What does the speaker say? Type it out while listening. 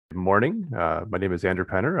morning. My name is Andrew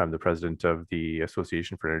Penner. I'm the president of the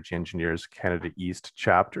Association for Energy Engineers Canada East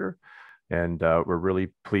chapter. And we're really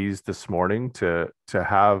pleased this morning to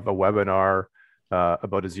have a webinar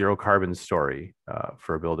about a zero carbon story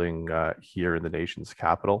for a building here in the nation's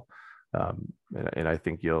capital. And I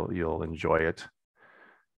think you'll enjoy it.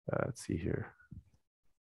 Let's see here.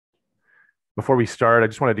 Before we start, I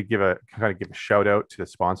just wanted to give a shout out to the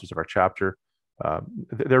sponsors of our chapter.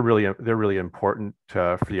 They're really important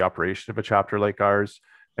for the operation of a chapter like ours,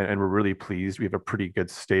 and we're really pleased. We have a pretty good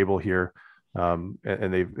stable here, and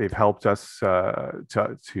they've helped us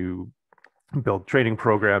to build training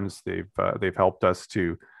programs. They've helped us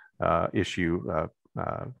to give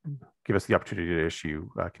us the opportunity to issue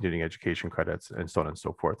continuing education credits and so on and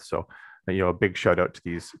so forth. So, a big shout out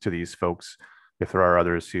to these folks. If there are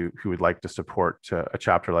others who would like to support a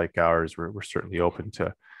chapter like ours, we're certainly open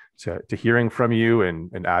to hearing from you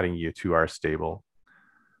and adding you to our stable.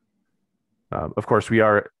 Of course, we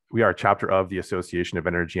are a chapter of the Association of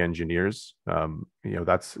Energy Engineers.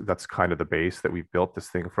 That's kind of the base that we've built this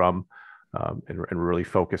thing from, and we're really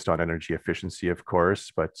focused on energy efficiency, of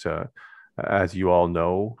course. But as you all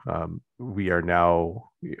know, we are now,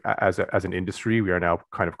 as an industry, we are now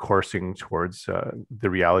kind of coursing towards the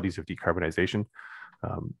realities of decarbonization.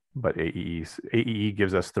 But AEE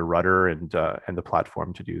gives us the rudder and the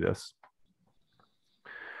platform to do this.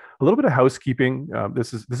 A little bit of housekeeping.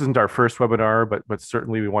 This isn't our first webinar, but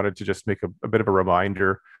certainly we wanted to just make a bit of a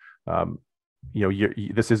reminder. We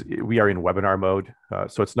are in webinar mode,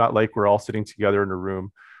 so it's not like we're all sitting together in a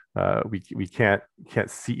room. We can't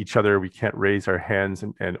see each other. We can't raise our hands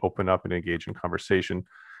and open up and engage in conversation.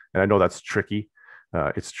 And I know that's tricky.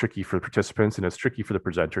 It's tricky for the participants, and it's tricky for the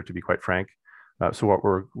presenter, to be quite frank.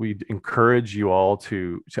 So we encourage you all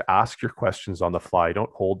to ask your questions on the fly.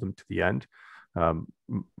 Don't hold them to the end.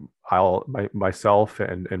 Myself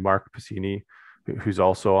and Mark Piscini, who's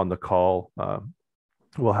also on the call,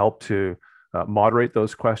 will help to moderate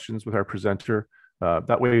those questions with our presenter.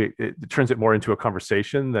 That way, it turns it more into a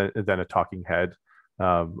conversation than a talking head.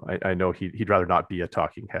 I know he'd rather not be a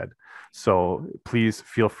talking head. So please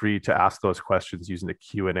feel free to ask those questions using the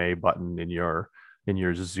Q&A button in your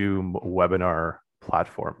Zoom webinar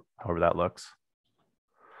platform, however that looks.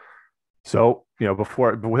 So,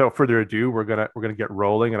 without further ado, we're gonna get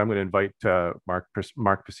rolling, and I'm gonna invite Mark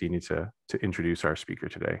Piscini to introduce our speaker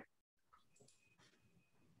today.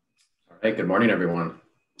 All right. Good morning, everyone.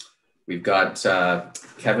 We've got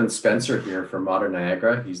Kevin Spencer here from Modern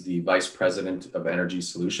Niagara. He's the Vice President of Energy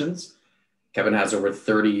Solutions. Kevin has over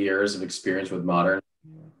 30 years of experience with Modern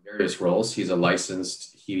in various roles. He's a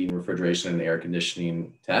licensed heating, refrigeration, and air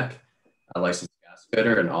conditioning tech, a licensed gas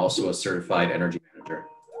fitter, and also a certified energy manager.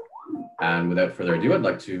 And without further ado, I'd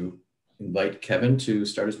like to invite Kevin to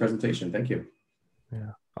start his presentation. Thank you.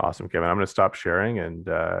 Yeah, awesome, Kevin. I'm going to stop sharing, and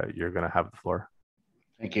you're going to have the floor.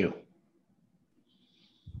 Thank you.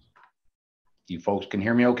 You folks can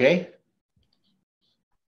hear me okay?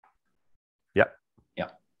 Yep. Yeah.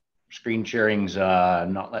 Screen sharing's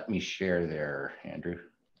not letting me share there, Andrew.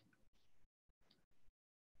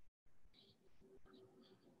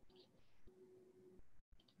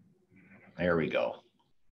 There we go.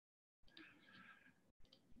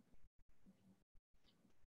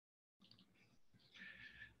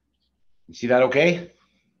 You see that okay?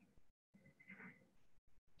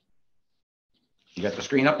 You got the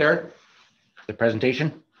screen up there? The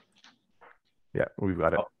presentation? Yeah, we've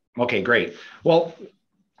got it. Okay, great. Well,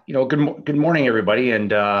 good morning, everybody, and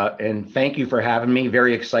thank you for having me.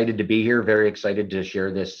 Very excited to be here. Very excited to share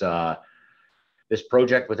this this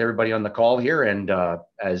project with everybody on the call here. And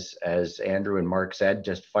as Andrew and Mark said,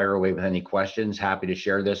 just fire away with any questions. Happy to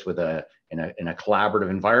share this with in a collaborative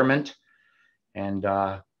environment. And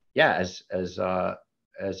yeah, as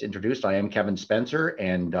introduced, I am Kevin Spencer,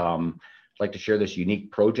 and I'd like to share this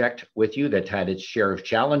unique project with you that had its share of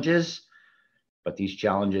challenges, but these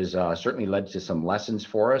challenges certainly led to some lessons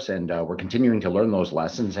for us, and we're continuing to learn those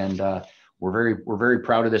lessons. And we're very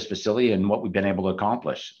proud of this facility and what we've been able to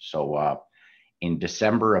accomplish. So in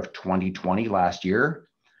December of 2020, last year,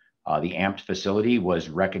 the AMPED facility was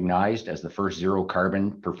recognized as the first zero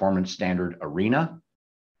carbon performance standard arena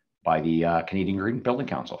by the Canadian Green Building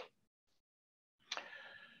Council.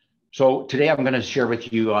 So today I'm going to share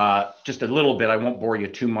with you just a little bit. I won't bore you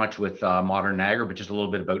too much with Modern Niagara, but just a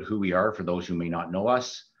little bit about who we are for those who may not know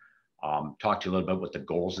us. Talk to you a little bit what the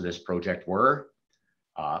goals of this project were.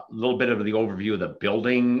 A little bit of the overview of the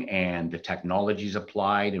building and the technologies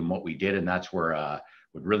applied and what we did, and that's where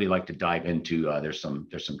would really like to dive into. There's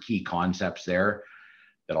some key concepts there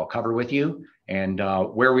that I'll cover with you, and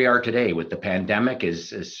where we are today with the pandemic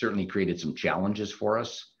has certainly created some challenges for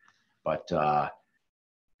us. but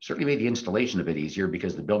certainly made the installation a bit easier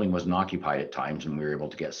because the building wasn't occupied at times and we were able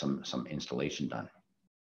to get some installation done.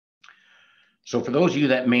 So for those of you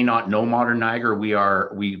that may not know Modern Niagara,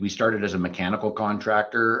 we started as a mechanical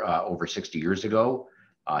contractor over 60 years ago.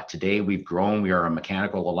 Today we've grown. We are a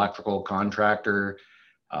mechanical electrical contractor.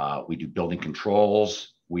 We do building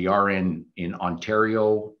controls. We are in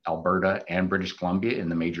Ontario, Alberta, and British Columbia in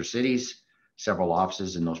the major cities, several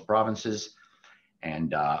offices in those provinces.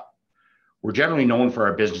 And we're generally known for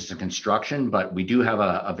our business and construction, but we do have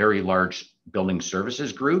a very large building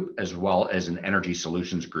services group, as well as an energy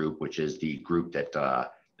solutions group, which is the group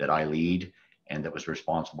that I lead and that was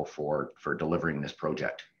responsible for delivering this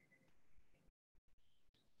project.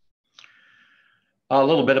 A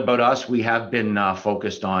little bit about us. We have been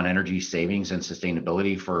focused on energy savings and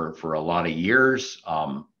sustainability for a lot of years.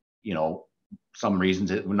 You know, some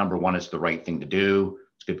reasons, number one, it's the right thing to do.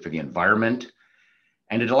 It's good for the environment.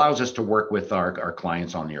 And it allows us to work with our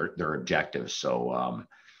clients on their objectives. So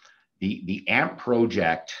the AMP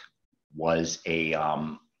project was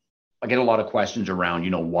I get a lot of questions around,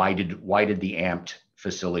 you know, why did the AMPED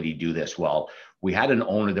facility do this? Well, we had an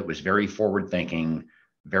owner that was very forward thinking,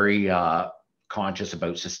 very conscious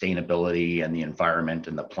about sustainability and the environment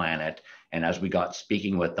and the planet. And as we got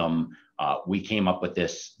speaking with them, we came up with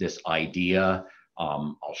this idea.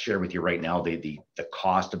 I'll share with you right now, the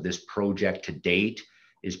cost of this project to date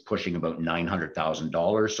is pushing about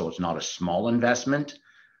 $900,000. So it's not a small investment,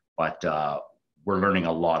 but we're learning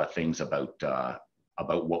a lot of things about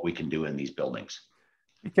what we can do in these buildings.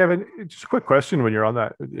 Kevin, just a quick question when you're on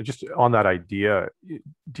that idea,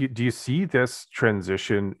 do you see this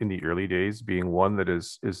transition in the early days being one that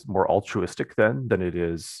is more altruistic than it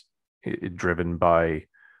is driven by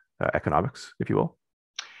economics, if you will?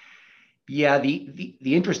 Yeah, the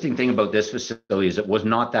interesting thing about this facility is it was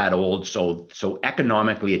not that old, so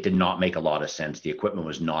economically it did not make a lot of sense. The equipment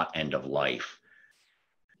was not end of life.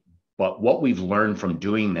 But what we've learned from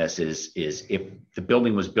doing this is if the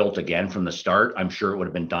building was built again from the start, I'm sure it would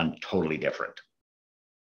have been done totally different.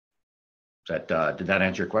 Did that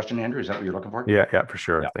answer your question, Andrew? Is that what you're looking for? Yeah, for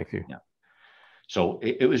sure. Yeah. Thank you. Yeah. So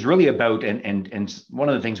it was really about, and one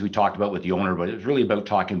of the things we talked about with the owner, but it was really about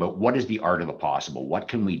talking about what is the art of the possible? What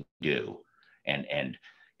can we do? And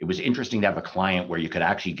it was interesting to have a client where you could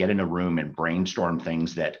actually get in a room and brainstorm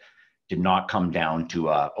things that did not come down to,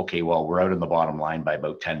 okay, well, we're out on the bottom line by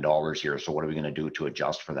about $10 here. So what are we going to do to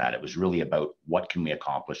adjust for that? It was really about what can we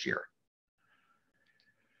accomplish here?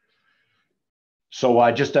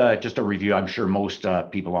 So just a review. I'm sure most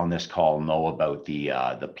people on this call know about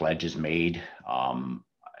the pledges made.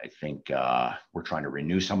 I think we're trying to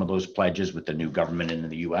renew some of those pledges with the new government in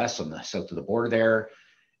the US on the south of the border there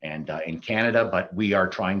and in Canada, but we are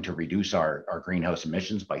trying to reduce our greenhouse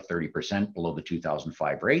emissions by 30% below the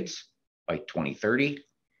 2005 rates by 2030.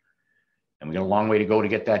 And we got a long way to go to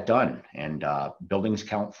get that done. And buildings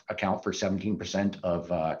account for 17%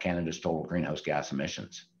 of Canada's total greenhouse gas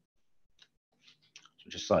emissions. So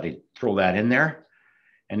just thought I'd throw that in there.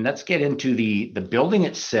 And let's get into the building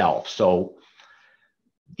itself. So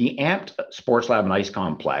the AMPED Sports Lab and Ice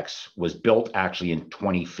Complex was built actually in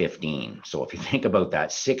 2015. So if you think about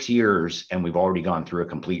that, 6 years, and we've already gone through a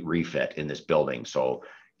complete refit in this building. So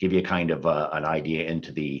give you kind of an idea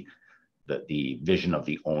into the vision of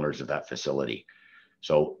the owners of that facility.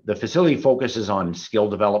 So the facility focuses on skill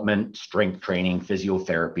development, strength training,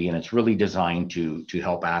 physiotherapy, and it's really designed to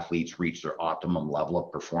help athletes reach their optimum level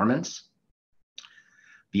of performance.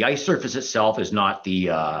 The ice surface itself is not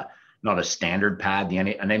not a standard pad. An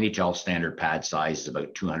NHL standard pad size is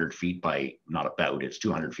about 200 feet by, it's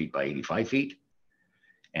 200 feet by 85 feet.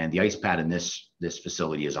 And the ice pad in this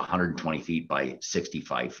facility is 120 feet by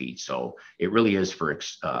 65 feet. So it really is for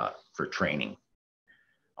training.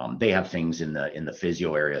 They have things in the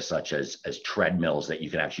physio area, such as treadmills that you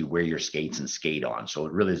can actually wear your skates and skate on. So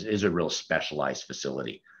it really is a real specialized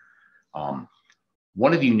facility.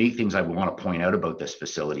 One of the unique things I want to point out about this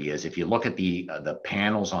facility is if you look at the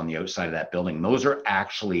panels on the outside of that building, those are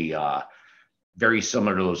actually very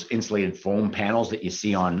similar to those insulated foam panels that you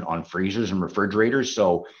see on freezers and refrigerators.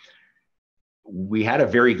 So we had a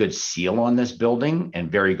very good seal on this building and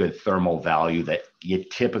very good thermal value that you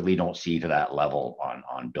typically don't see to that level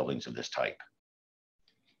on buildings of this type.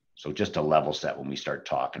 So just a level set when we start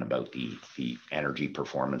talking about the energy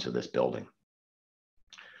performance of this building.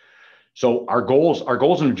 So our goals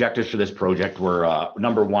and objectives for this project were,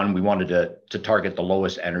 number one, we wanted to target the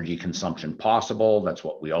lowest energy consumption possible. That's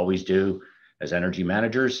what we always do as energy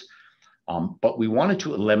managers. But we wanted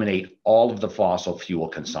to eliminate all of the fossil fuel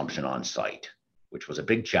consumption on site, which was a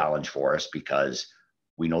big challenge for us because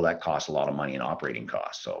we know that costs a lot of money in operating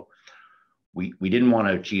costs. So we didn't want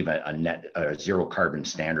to achieve a zero carbon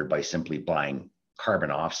standard by simply buying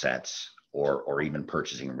carbon offsets or even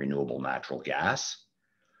purchasing renewable natural gas.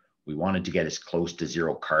 We wanted to get as close to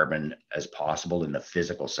zero carbon as possible in the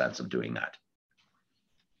physical sense of doing that.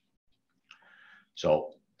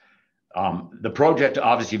 So the project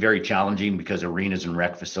obviously very challenging because arenas and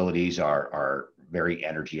rec facilities are very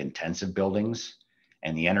energy intensive buildings,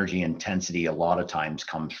 and the energy intensity a lot of times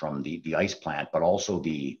comes from the ice plant, but also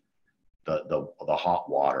the hot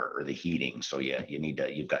water or the heating. So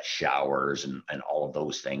you've got showers and all of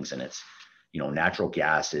those things, and it's, natural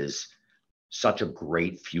gas is such a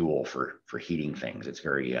great fuel for heating things. It's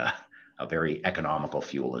a very economical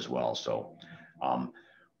fuel as well. So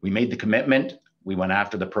we made the commitment. We went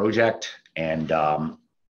after the project, and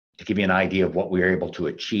to give you an idea of what we were able to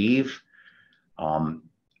achieve,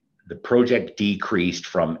 the project decreased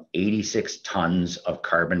from 86 tons of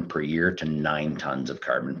carbon per year to 9 tons of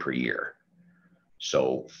carbon per year.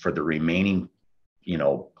 So for the remaining,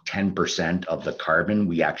 10% of the carbon,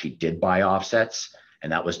 we actually did buy offsets,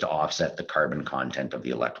 and that was to offset the carbon content of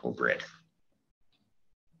the electrical grid.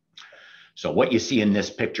 So what you see in this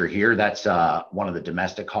picture here, that's one of the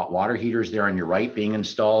domestic hot water heaters there on your right being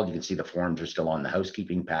installed. You can see the forms are still on the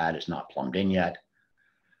housekeeping pad. It's not plumbed in yet.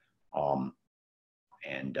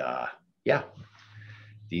 Yeah,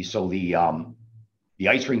 the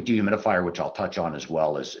ice rink dehumidifier, which I'll touch on as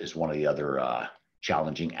well, is one of the other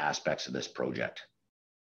challenging aspects of this project.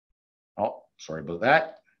 Oh, sorry about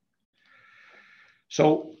that.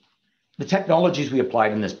 So the technologies we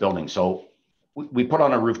applied in this building. So we put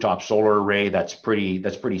on a rooftop solar array. That's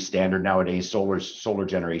pretty standard nowadays. Solar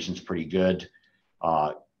generation's pretty good.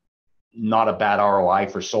 Not a bad ROI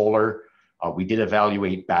for solar. We did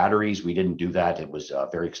evaluate batteries. We didn't do that. It was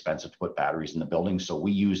very expensive to put batteries in the building. So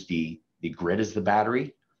we used the grid as the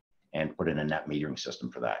battery and put in a net metering system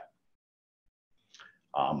for that.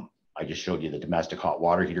 I just showed you the domestic hot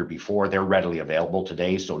water heater before. They're readily available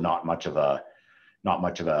today, so not much of a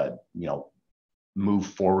move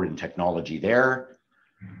forward in technology there.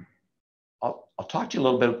 I'll talk to you a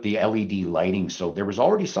little bit about the LED lighting. So there was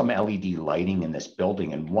already some LED lighting in this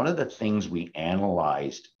building, and one of the things we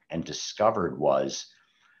analyzed and discovered was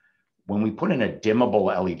when we put in a dimmable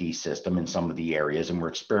LED system in some of the areas, and we're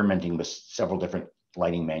experimenting with several different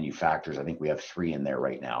lighting manufacturers. I think we have 3 in there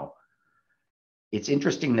right now. It's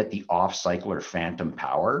interesting that the off-cycle or phantom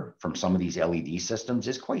power from some of these LED systems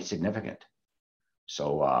is quite significant.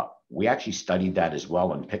 So we actually studied that as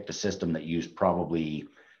well and picked a system that used probably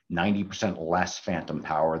 90% less phantom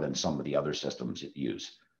power than some of the other systems it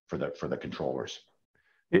use for the controllers.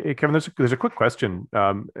 Hey, Kevin, there's a quick question,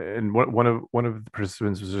 and one of the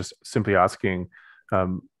participants was just simply asking,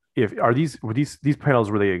 were these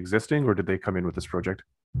panels, were they existing or did they come in with this project?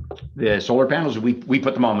 The solar panels, we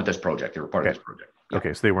put them on with this project. They were part of this project. Yeah.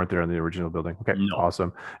 Okay, so they weren't there in the original building. Okay, no.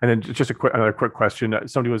 Awesome. And then just another quick question.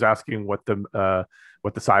 Somebody was asking what the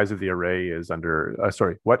size of the array is under.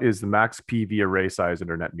 What is the max PV array size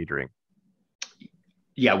under net metering?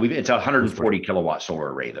 Yeah, it's a 140 kilowatt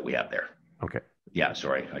solar array that we have there. Okay. Yeah,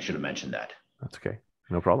 sorry, I should have mentioned that. That's okay,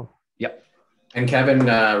 no problem. Yep. And Kevin,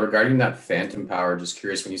 regarding that phantom power, just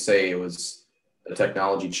curious, when you say it was the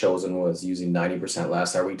technology chosen was using 90%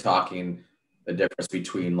 less, are we talking the difference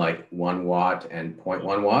between like 1 watt and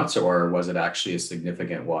 0.1 watts, or was it actually a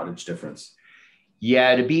significant wattage difference?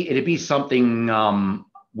 Yeah, it'd be something.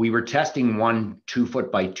 We were testing one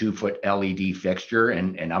 2-foot by 2-foot LED fixture,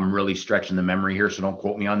 and I'm really stretching the memory here, so don't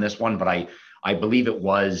quote me on this one, but I believe it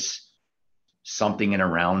was something in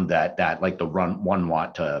around that like the 1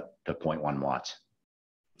 watt to 0.1 watts.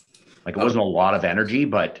 Like it wasn't a lot of energy,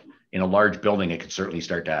 but in a large building, it could certainly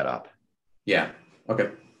start to add up. Yeah.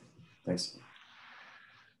 Okay. Thanks.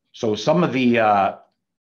 So some of the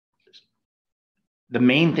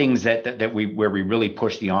main things where we really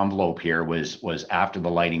pushed the envelope here was after the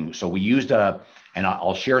lighting. So we used and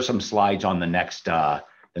I'll share some slides on the next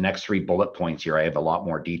 3 bullet points here. I have a lot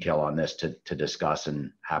more detail on this to discuss,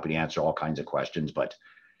 and happy to answer all kinds of questions. But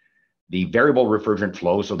the variable refrigerant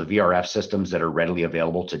flow, so the VRF systems that are readily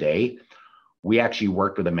available today, we actually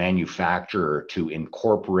worked with a manufacturer to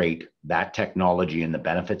incorporate that technology and the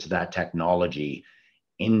benefits of that technology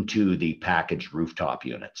into the packaged rooftop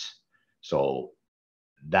units. So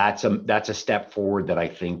that's a step forward that I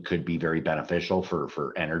think could be very beneficial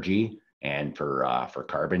for energy and for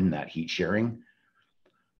carbon, that heat sharing.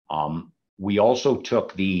 We also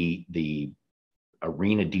took the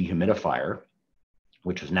arena dehumidifier,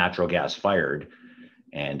 which was natural gas fired,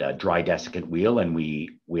 and a dry desiccant wheel, and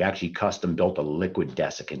we actually custom built a liquid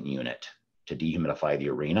desiccant unit to dehumidify the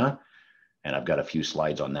arena. And I've got a few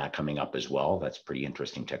slides on that coming up as well. That's pretty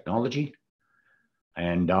interesting technology.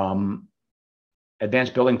 And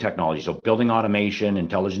advanced building technology. So building automation,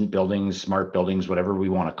 intelligent buildings, smart buildings, whatever we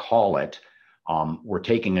want to call it. We're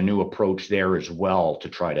taking a new approach there as well to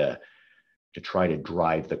try to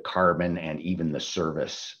drive the carbon and even the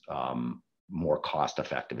service more cost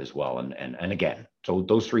effective as well. And again, so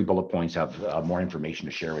those 3 bullet points have more information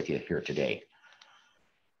to share with you here today.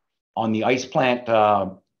 On the ice plant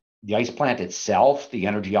itself, the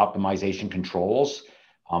energy optimization controls,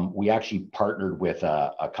 we actually partnered with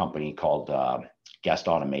a company called Guest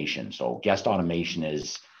Automation. So Guest Automation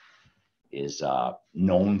is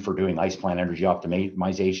known for doing ice plant energy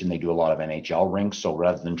optimization. They do a lot of NHL rinks. So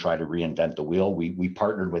rather than try to reinvent the wheel, we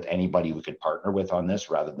partnered with anybody we could partner with on this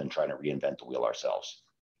rather than trying to reinvent the wheel ourselves.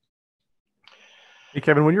 Hey,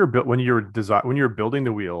 Kevin, when you were building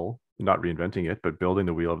the wheel, not reinventing it, but building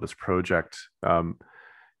the wheel of this project,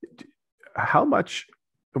 how much?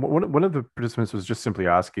 One of the participants was just simply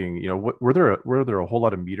asking, you know, were there a whole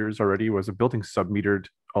lot of meters already? Was the building sub-metered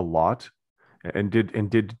a lot? And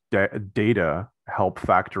did data help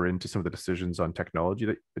factor into some of the decisions on technology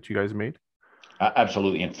that you guys made?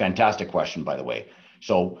 Absolutely, and fantastic question, by the way.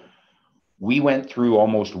 So we went through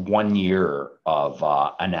almost 1 year of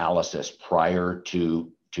analysis prior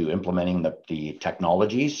to implementing the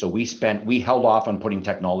technologies. So we held off on putting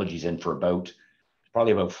technologies in for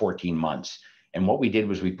probably about 14 months. And what we did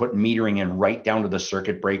was we put metering in right down to the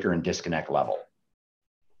circuit breaker and disconnect level.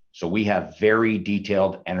 So we have very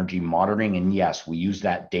detailed energy monitoring. And yes, we use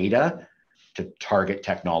that data to target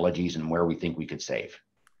technologies and where we think we could save.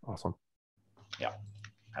 Awesome. Yeah,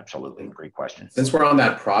 absolutely. Great question. Since we're on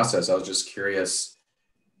that process, I was just curious,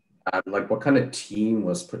 like what kind of team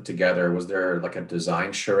was put together? Was there like a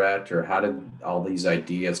design charrette, or how did all these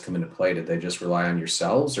ideas come into play? Did they just rely on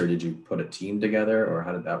yourselves, or did you put a team together, or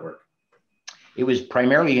how did that work? It was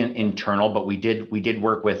primarily internal, but we did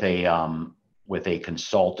work with a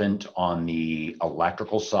consultant on the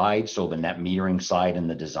electrical side. So the net metering side and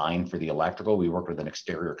the design for the electrical, we worked with an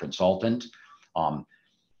exterior consultant.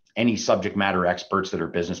 Any subject matter experts that are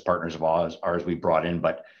business partners of ours we brought in,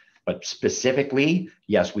 but specifically,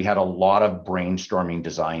 yes, we had a lot of brainstorming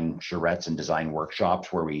design charrettes and design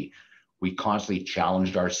workshops where we constantly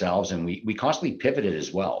challenged ourselves, and we constantly pivoted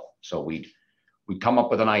as well. So we'd come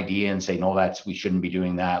up with an idea and say, no, we shouldn't be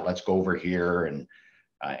doing that. Let's go over here.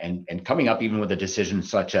 And coming up even with a decision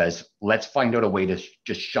such as, let's find out a way to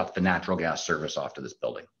just shut the natural gas service off to this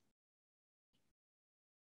building.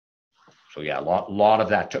 So yeah, a lot of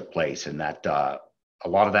that took place, and that a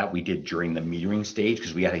lot of that we did during the metering stage,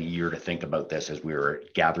 because we had a year to think about this as we were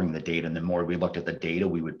gathering the data. And the more we looked at the data,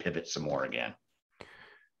 we would pivot some more again.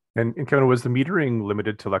 And Kevin, was the metering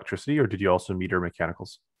limited to electricity, or did you also meter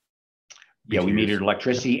mechanicals? Yeah, we metered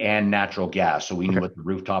electricity and natural gas. So we knew what the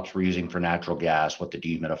rooftops were using for natural gas, what the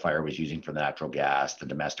dehumidifier was using for the natural gas, the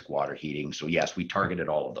domestic water heating. So yes, we targeted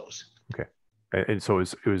all of those. Okay. And so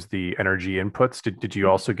it was the energy inputs. Did you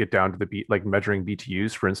also get down to the like measuring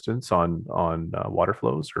BTUs, for instance, on water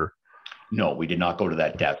flows, or? No, we did not go to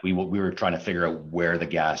that depth. We were trying to figure out where the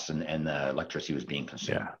gas and the electricity was being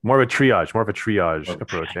consumed. Yeah, more of a triage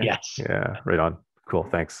approach. Eh? Yes. Yeah, right on. Cool.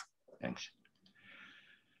 Thanks.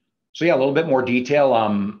 So yeah, a little bit more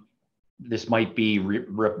detail. This might be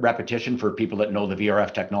repetition for people that know the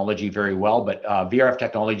VRF technology very well, but VRF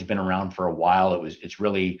technology has been around for a while. It's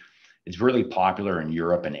really popular in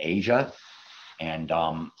Europe and Asia. And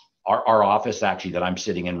our office actually that I'm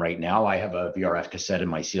sitting in right now, I have a VRF cassette in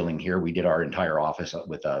my ceiling here. We did our entire office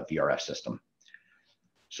with a VRF system.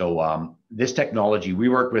 So this technology, we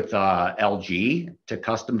worked with LG to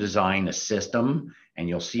custom design a system, and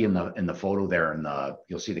you'll see in the photo there,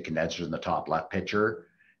 you'll see the condensers in the top left picture,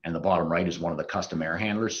 and the bottom right is one of the custom air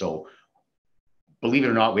handlers. So believe it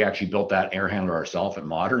or not, we actually built that air handler ourselves at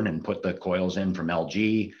Modern and put the coils in from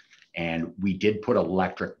LG, and we did put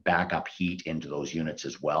electric backup heat into those units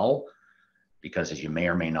as well, because as you may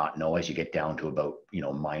or may not know, as you get down to about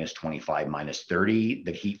minus 25, minus 30,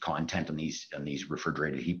 the heat content in these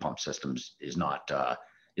refrigerated heat pump systems is not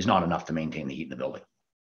enough to maintain the heat in the building.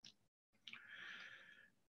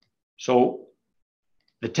 So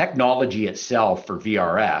the technology itself for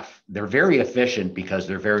VRF, they're very efficient because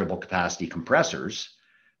they're variable capacity compressors,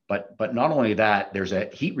 but not only that, there's a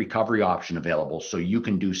heat recovery option available, so you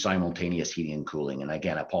can do simultaneous heating and cooling. And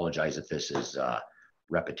again, I apologize if this is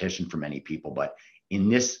repetition for many people, but in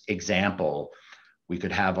this example, we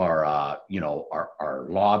could have our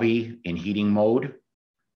lobby in heating mode,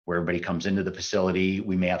 where everybody comes into the facility.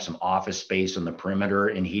 We may have some office space on the perimeter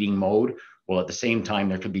in heating mode. Well, at the same time,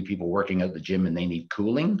 there could be people working at the gym and they need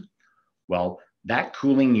cooling. Well, that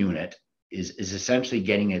cooling unit is essentially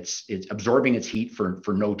getting it's absorbing its heat for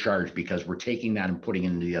no charge, because we're taking that and putting it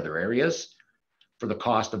into the other areas for the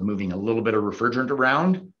cost of moving a little bit of refrigerant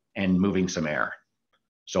around and moving some air.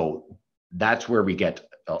 So that's where we get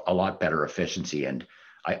a lot better efficiency. And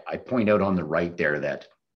I point out on the right there that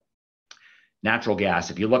natural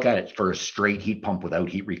gas, if you look at it for a straight heat pump without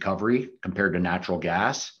heat recovery compared to natural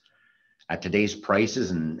gas, at today's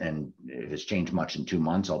prices, and if it's changed much in 2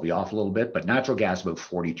 months, I'll be off a little bit, but natural gas is about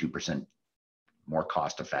 42% more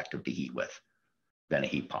cost effective to heat with than a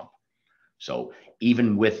heat pump. So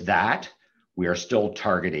even with that, we are still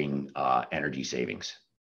targeting energy savings.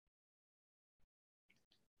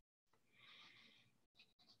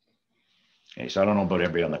 Okay, so I don't know about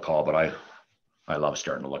everybody on the call, but I love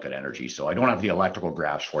starting to look at energy. So I don't have the electrical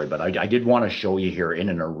graphs for you, but I did want to show you here in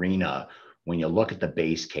an arena, when you look at the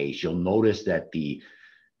base case, you'll notice that the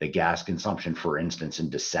gas consumption, for instance, in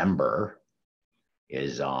December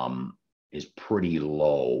is pretty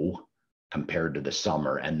low compared to the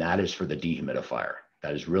summer, and that is for the dehumidifier.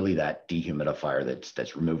 That is really that dehumidifier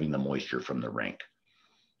that's removing the moisture from the rink.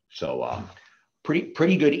 So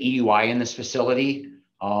pretty good EUI in this facility.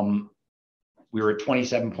 We were at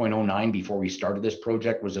 27.09 before we started this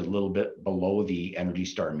project, was a little bit below the Energy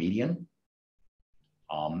Star median.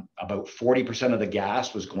 About 40% of the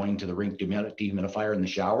gas was going to the Rink dehumidifier in the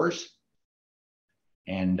showers.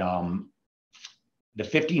 And the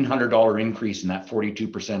 $1,500 increase in that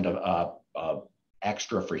 42% of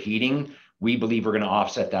extra for heating, we believe we're going to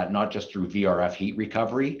offset that not just through VRF heat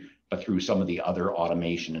recovery, but through some of the other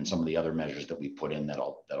automation and some of the other measures that we put in that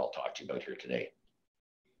I'll talk to you about here today.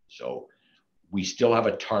 So we still have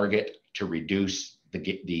a target to reduce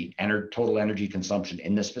the total energy consumption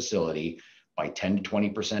in this facility by 10 to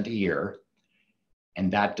 20% a year.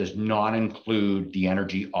 And that does not include the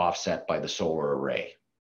energy offset by the solar array.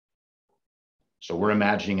 So we're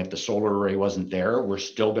imagining if the solar array wasn't there, we're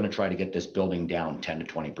still going to try to get this building down 10 to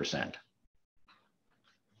 20%.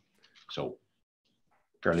 So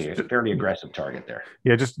fairly aggressive target there.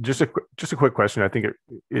 Yeah, just a quick question. I think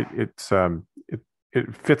it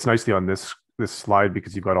fits nicely on this slide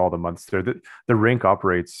because you've got all the months there. The rink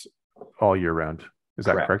operates all year round. Is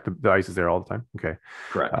that correct? The ice is there all the time. Okay.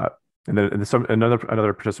 Correct. And then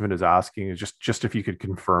another participant is asking is just if you could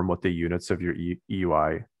confirm what the units of your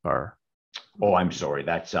EUI are. Oh, I'm sorry.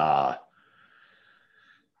 That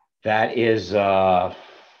is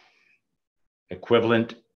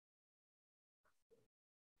equivalent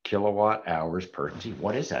kilowatt hours per.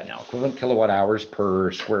 What is that now? Equivalent kilowatt hours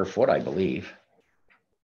per square foot, I believe.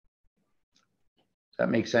 Does that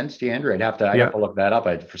make sense to you, Andrew? I'd have to look that up.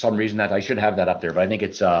 For some reason that I should have that up there, but I think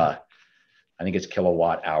it's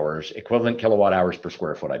kilowatt hours, equivalent kilowatt hours per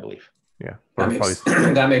square foot, I believe. Yeah.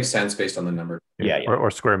 That makes sense based on the number. Yeah. Or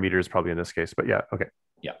square meters probably in this case, but yeah. Okay.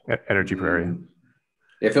 Yeah. Energy per area.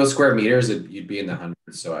 If it was square meters, you'd be in the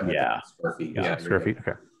hundreds. So I think square feet. Yeah. Square feet.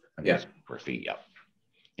 Okay. Yeah. Square feet. Yeah.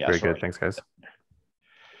 Yeah. Very good. Thanks, guys.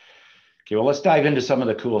 Okay, well, let's dive into some of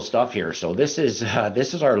the cool stuff here. So this is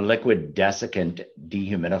our liquid desiccant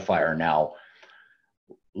dehumidifier. Now,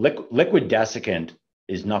 liquid desiccant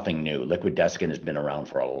is nothing new. Liquid desiccant has been around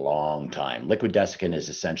for a long time. Liquid desiccant is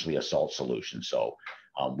essentially a salt solution. So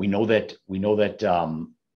we know that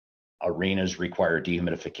arenas require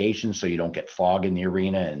dehumidification, so you don't get fog in the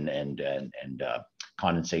arena and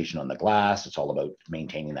condensation on the glass. It's all about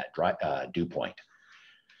maintaining that dew point.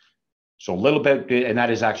 So a little bit, and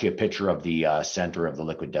that is actually a picture of the center of the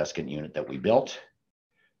liquid desiccant unit that we built.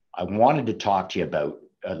 I wanted to talk to you about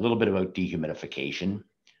a little bit about dehumidification.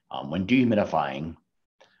 When dehumidifying,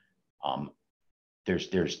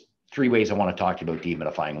 there's three ways I want to talk to you about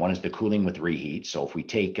dehumidifying. One is the cooling with reheat. So if we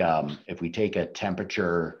take a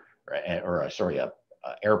temperature or a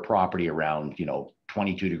air property around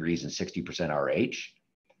 22 degrees and 60% RH,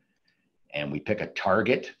 and we pick a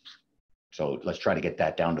target. So let's try to get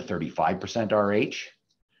that down to 35% RH.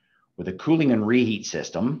 With a cooling and reheat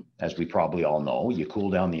system, as we probably all know, you cool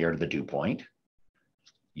down the air to the dew point.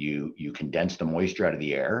 You condense the moisture out of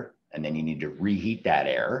the air, and then you need to reheat that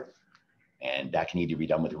air. And that can either be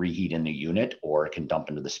done with reheat in the unit, or it can dump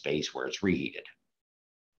into the space where it's reheated.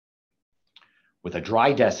 With a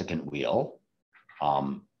dry desiccant wheel,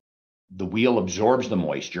 the wheel absorbs the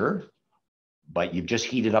moisture, but you've just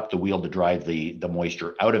heated up the wheel to drive the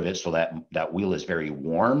moisture out of it, so that wheel is very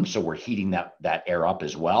warm. So we're heating that air up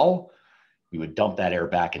as well. We would dump that air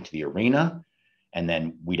back into the arena, and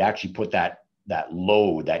then we'd actually put that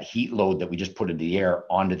heat load that we just put into the air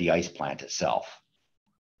onto the ice plant itself.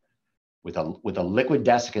 With a liquid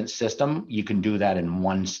desiccant system, you can do that in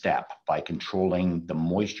one step by controlling the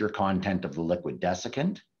moisture content of the liquid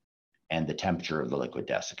desiccant and the temperature of the liquid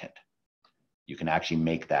desiccant. you can actually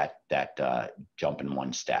make that jump in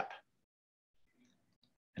one step.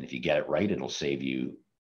 And if you get it right, it'll save you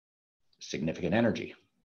significant energy.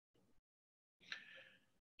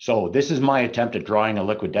 So this is my attempt at drawing a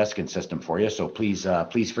liquid desiccant system for you. So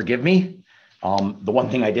please forgive me. The one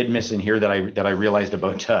thing I did miss in here that I realized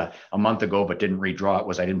about a month ago but didn't redraw it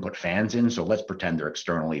was I didn't put fans in. So let's pretend they're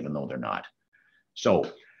external even though they're not.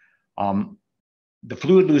 So the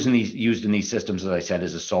fluid used in these systems, as I said,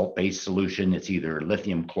 is a salt-based solution. It's either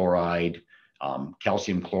lithium chloride,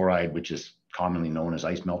 calcium chloride, which is commonly known as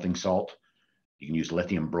ice melting salt. You can use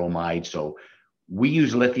lithium bromide. So we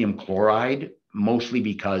use lithium chloride mostly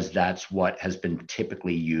because that's what has been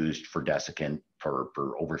typically used for desiccant for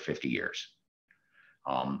over 50 years.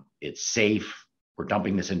 It's safe. We're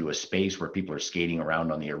dumping this into a space where people are skating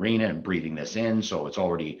around on the arena and breathing this in. So it's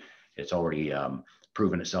already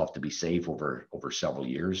proven itself to be safe over several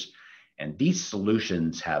years. And these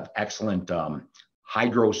solutions have excellent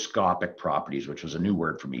hygroscopic properties, which was a new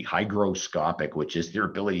word for me. Hygroscopic, which is their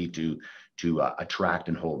ability to attract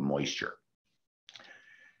and hold moisture.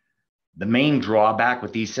 The main drawback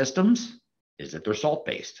with these systems is that they're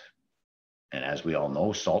salt-based. And as we all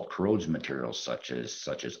know, salt corrodes materials such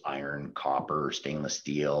as iron, copper, stainless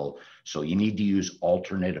steel. So you need to use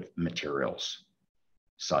alternative materials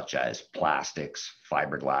such as plastics,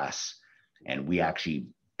 fiberglass, and we actually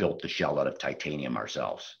built the shell out of titanium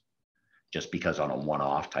ourselves, just because on a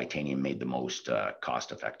one-off, titanium made the most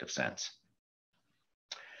cost-effective sense.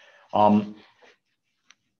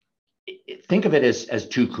 Think of it as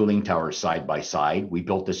two cooling towers side by side. We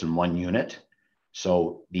built this in one unit.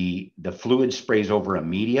 So the fluid sprays over a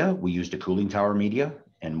media. We used a cooling tower media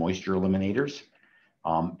and moisture eliminators,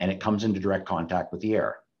 and it comes into direct contact with the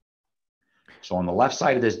air. So on the left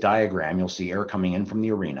side of this diagram, you'll see air coming in from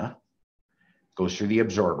the arena, goes through the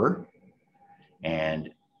absorber,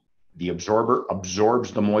 and the absorber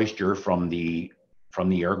absorbs the moisture from the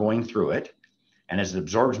air going through it. And as it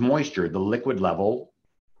absorbs moisture, the liquid level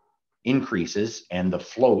increases and the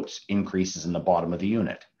floats increases in the bottom of the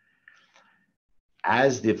unit.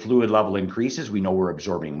 As the fluid level increases, we know we're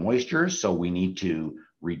absorbing moisture, so we need to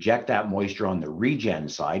reject that moisture on the regen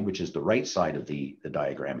side, which is the right side of the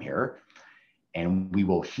diagram here. And we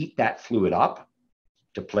will heat that fluid up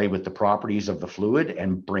to play with the properties of the fluid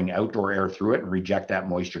and bring outdoor air through it and reject that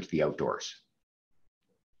moisture to the outdoors.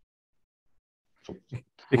 So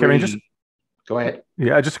go ahead.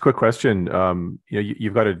 Yeah, just a quick question.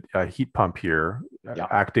 You've got a heat pump here, yeah,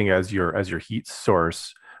 acting as your heat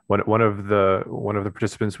source. One of the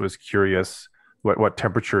participants was curious what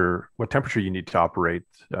temperature you need to operate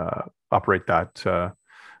that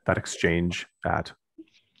exchange at.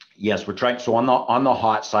 Yes, we're trying. So on the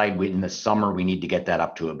hot side, in the summer, we need to get that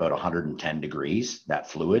up to about 110 degrees,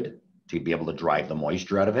 that fluid, to be able to drive the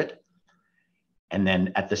moisture out of it. And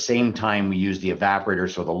then at the same time, we use the evaporator,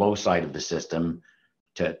 so the low side of the system,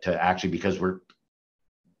 to actually, because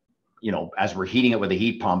as we're heating it with a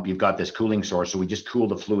heat pump, you've got this cooling source. So we just cool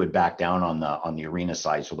the fluid back down on the arena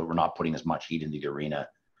side so that we're not putting as much heat into the arena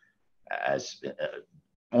as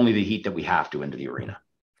only the heat that we have to into the arena.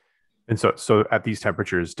 And so at these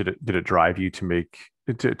temperatures, did it drive you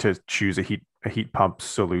to choose a heat pump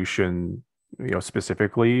solution,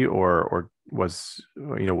 specifically, or was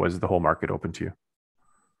the whole market open to you?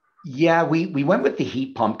 Yeah, we went with the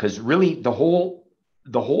heat pump because really the whole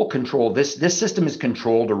control, this system is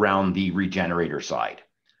controlled around the regenerator side.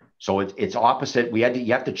 So it's opposite. You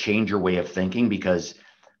have to change your way of thinking because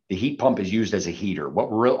the heat pump is used as a heater.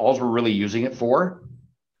 All we're really using it for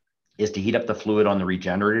is to heat up the fluid on the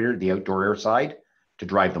regenerator, the outdoor air side, to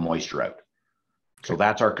drive the moisture out. So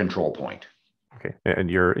that's our control point. Okay, and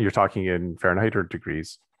you're talking in Fahrenheit or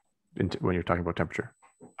degrees when you're talking about temperature?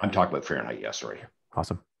 I'm talking about Fahrenheit. Yeah, sorry.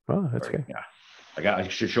 Awesome. Well, that's good. Yeah, I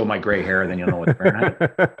should show my gray hair, then you'll know it's Fahrenheit.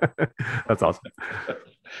 That's awesome.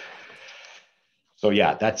 So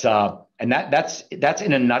yeah, that's in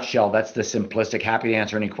a nutshell. That's the simplistic. Happy to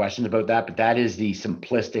answer any questions about that, but that is the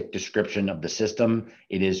simplistic description of the system.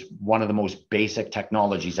 It is one of the most basic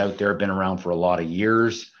technologies out there, been around for a lot of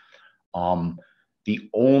years.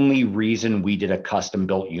 The only reason we did a custom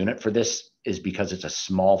built unit for this is because it's a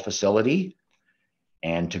small facility,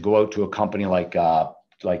 and to go out to a company like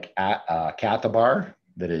Cathabar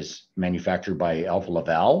that is manufactured by Alfa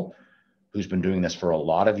Laval, who's been doing this for a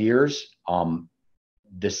lot of years.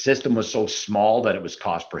 The system was so small that it was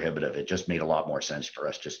cost prohibitive. It just made a lot more sense for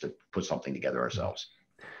us just to put something together ourselves.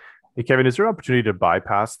 Hey, Kevin, is there an opportunity to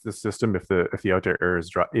bypass the system if the outdoor air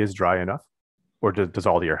is dry enough, or does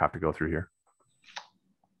all the air have to go through here?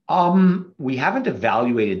 We haven't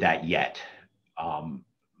evaluated that yet,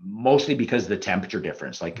 mostly because of the temperature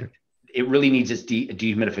difference. Like it really needs its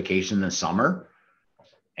dehumidification in the summer.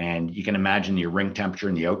 And you can imagine your ring temperature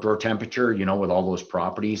and the outdoor temperature, you know, with all those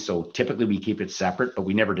properties. So typically we keep it separate, but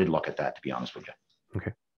we never did look at that, to be honest with you.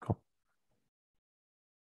 Okay, cool.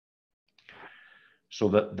 So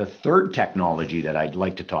the third technology that I'd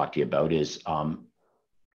like to talk to you about is,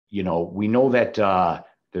 you know, we know that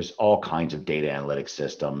there's all kinds of data analytics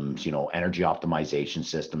systems, you know, energy optimization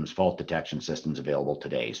systems, fault detection systems available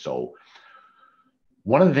today. So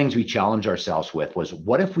one of the things we challenged ourselves with was,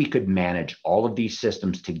 what if we could manage all of these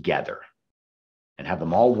systems together and have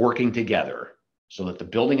them all working together so that the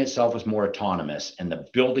building itself was more autonomous and the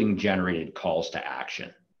building generated calls to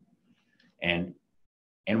action? And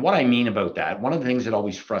what I mean about that, one of the things that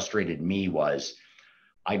always frustrated me was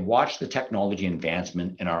I'd watch the technology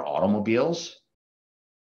advancement in our automobiles,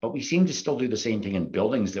 but we seem to still do the same thing in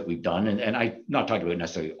buildings that we've done. And I'm not talking about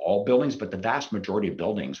necessarily all buildings, but the vast majority of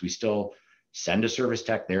buildings, we still send a service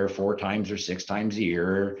tech there 4 times or 6 times a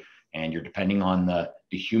year. And you're depending on the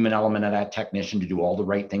human element of that technician to do all the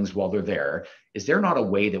right things while they're there. Is there not a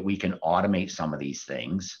way that we can automate some of these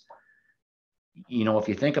things? You know, if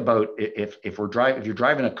you think about if you're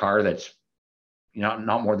driving a car that's, you know,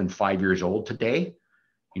 not more than 5 years old today,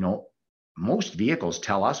 you know, most vehicles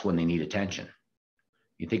tell us when they need attention.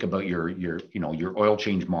 You think about your oil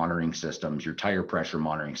change monitoring systems, your tire pressure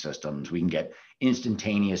monitoring systems. We can get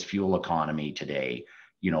instantaneous fuel economy today,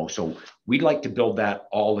 you know, so we'd like to build that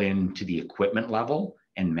all into the equipment level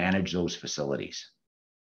and manage those facilities.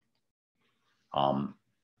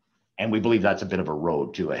 And we believe that's a bit of a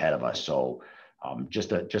road too ahead of us. So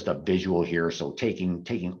just a visual here. So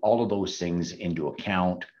taking all of those things into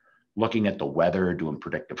account, looking at the weather, doing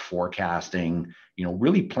predictive forecasting, you know,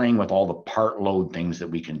 really playing with all the part load things that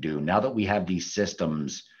we can do. Now that we have these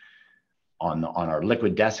systems on our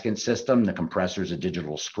liquid desiccant system, the compressor is a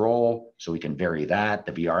digital scroll, so we can vary that.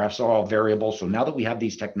 The VRFs are all variable. So now that we have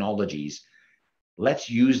these technologies, let's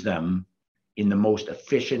use them in the most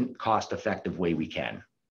efficient, cost-effective way we can.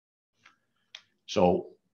 So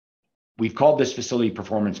we've called this facility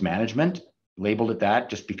performance management, labeled it that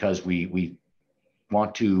just because we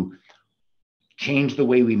want to change the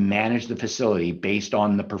way we manage the facility based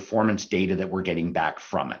on the performance data that we're getting back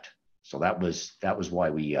from it. So that was why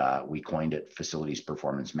we coined it facilities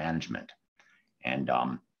performance management. And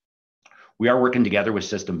we are working together with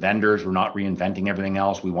system vendors. We're not reinventing everything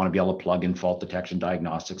else. We want to be able to plug in fault detection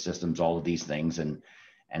diagnostic systems, all of these things. And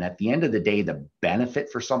at the end of the day, the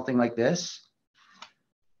benefit for something like this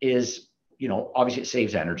is, you know, obviously it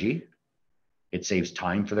saves energy. It saves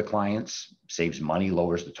time for the clients, saves money,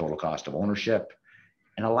 lowers the total cost of ownership,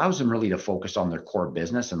 and allows them really to focus on their core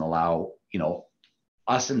business and allow, you know,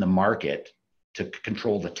 us in the market to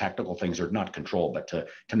control the technical things, or not control, but to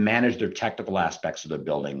manage their technical aspects of their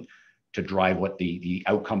building to drive what the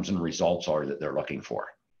outcomes and results are that they're looking for,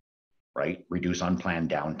 right? Reduce unplanned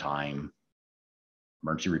downtime,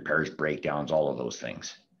 emergency repairs, breakdowns, all of those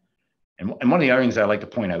things. And one of the other things I like to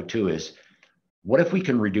point out too is, what if we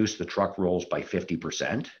can reduce the truck rolls by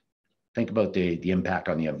 50%? Think about the impact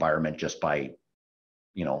on the environment just by,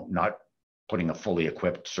 you know, not putting a fully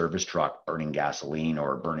equipped service truck burning gasoline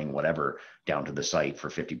or burning whatever down to the site for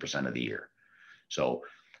 50% of the year. So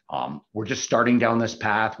we're just starting down this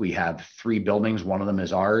path. We have 3 buildings. One of them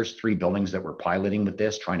is ours, 3 buildings that we're piloting with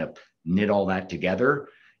this, trying to knit all that together.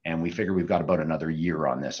 And we figure we've got about another year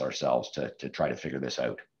on this ourselves to try to figure this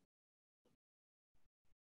out.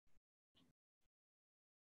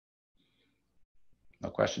 No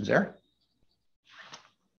questions there?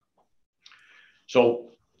 So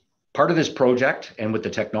part of this project, and with the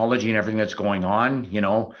technology and everything that's going on, you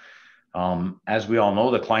know, as we all know,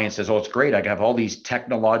 the client says, oh, it's great. I have all these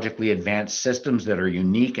technologically advanced systems that are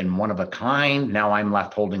unique and one of a kind. Now I'm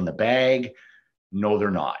left holding the bag. No, they're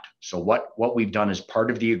not. So what we've done as part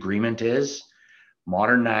of the agreement is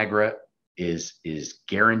Modern Niagara is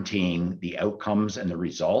guaranteeing the outcomes and the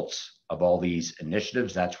results of all these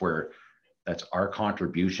initiatives. That's our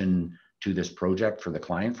contribution to this project for the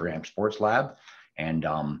client, for AMP Sports Lab. And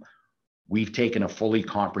we've taken a fully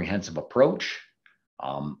comprehensive approach.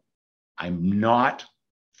 I'm not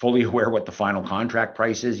fully aware what the final contract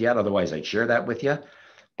price is yet. Otherwise, I'd share that with you.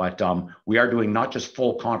 But we are doing not just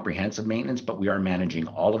full comprehensive maintenance, but we are managing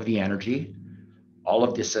all of the energy, all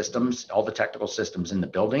of the systems, all the technical systems in the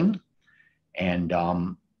building. And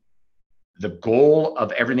the goal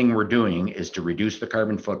of everything we're doing is to reduce the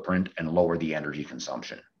carbon footprint and lower the energy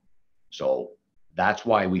consumption. So that's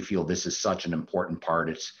why we feel this is such an important part.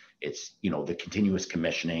 It's you know, the continuous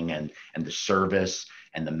commissioning and the service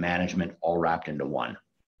and the management all wrapped into one.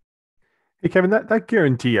 Hey, Kevin, that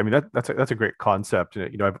guarantee, I mean, that's a great concept.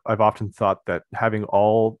 You know, I've often thought that having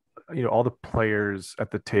all all the players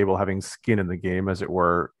at the table having skin in the game, as it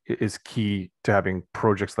were, is key to having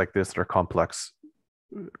projects like this that are complex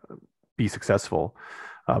be successful.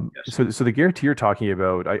 Yes. So the guarantee you're talking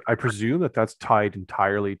about, I presume that that's tied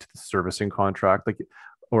entirely to the servicing contract, like,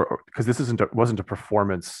 or because this wasn't a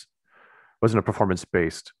performance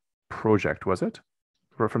based project, was it,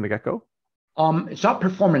 from the get go? It's not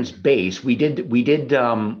performance based. We did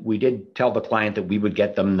tell the client that we would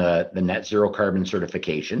get them the net zero carbon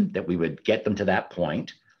certification, that we would get them to that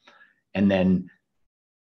point, and then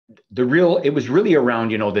it was really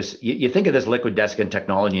around, this, you think of this liquid desiccant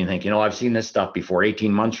technology and think, I've seen this stuff before.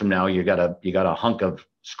 18 months from now, you got a hunk of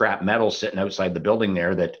scrap metal sitting outside the building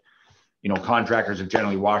there that, contractors have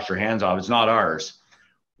generally washed their hands off. It's not ours.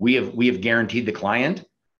 We have guaranteed the client,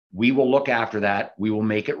 we will look after that. We will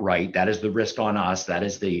make it right. That is the risk on us.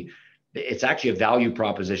 It's actually a value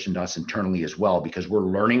proposition to us internally as well, because we're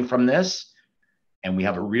learning from this and we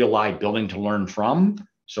have a real live building to learn from.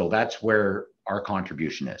 So that's where our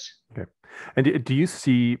contribution is. Okay. And do you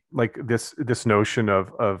see like this notion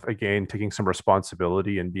of again taking some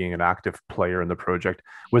responsibility and being an active player in the project?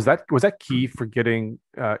 Was that key for getting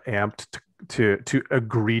AMPED to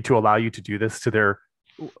agree to allow you to do this to their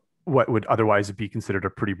what would otherwise be considered a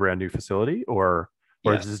pretty brand new facility, or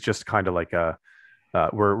Yes. is this just kind of like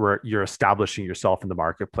where you're establishing yourself in the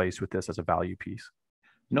marketplace with this as a value piece?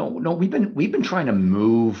 No, we've been trying to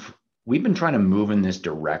move. We've been trying to move in this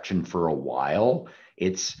direction for a while.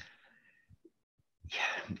 It's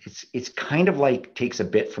kind of like takes a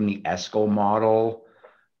bit from the ESCO model,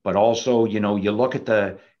 but also, you look at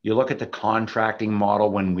the contracting model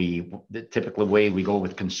when the typical way we go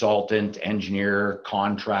with consultant, engineer,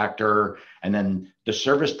 contractor, and then the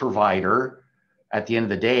service provider at the end of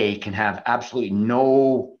the day can have absolutely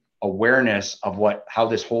no awareness of how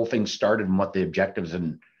this whole thing started and what the objectives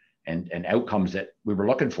and outcomes that we were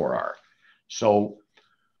looking for are. So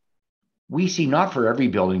we see, not for every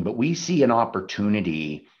building, but we see an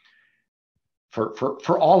opportunity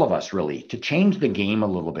for all of us really to change the game a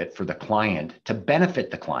little bit for the client, to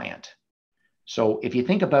benefit the client. So if you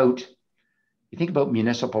think about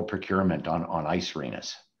municipal procurement on ice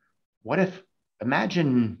arenas,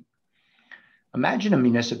 imagine a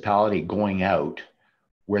municipality going out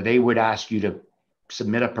where they would ask you to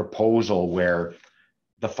submit a proposal where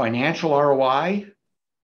the financial ROI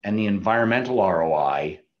and the environmental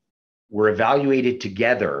ROI were evaluated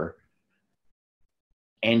together,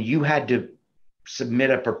 and you had to submit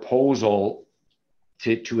a proposal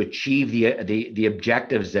to achieve the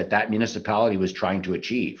objectives that municipality was trying to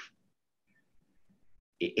achieve.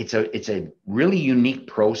 It's a really unique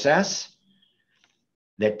process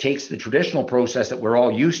that takes the traditional process that we're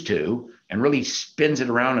all used to and really spins it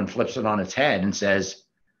around and flips it on its head and says,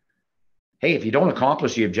 hey, if you don't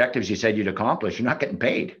accomplish the objectives you said you'd accomplish, you're not getting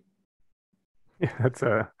paid. Yeah,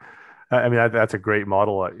 that's a great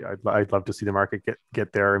model. I'd love to see the market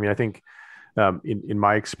get there. I mean, I think in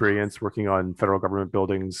my experience working on federal government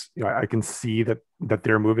buildings, I can see that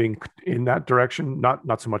they're moving in that direction.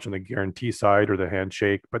 Not so much on the guarantee side or the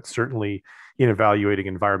handshake, but certainly in evaluating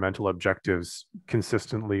environmental objectives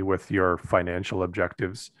consistently with your financial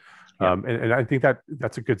objectives. Yeah. And I think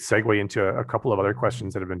that's a good segue into a couple of other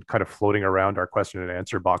questions that have been kind of floating around our question and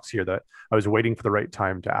answer box here that I was waiting for the right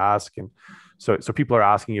time to ask. And so people are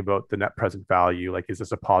asking about the net present value. Like, is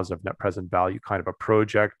this a positive net present value kind of a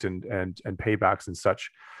project and paybacks and such?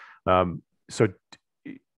 So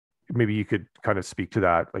maybe you could kind of speak to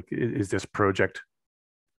that. Like, is this project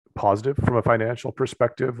positive from a financial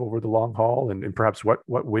perspective over the long haul? And perhaps what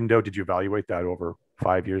window did you evaluate that over?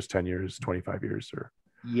 5 years, 10 years, 25 years, or?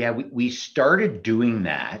 Yeah, we started doing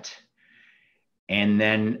that. And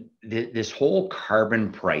then this whole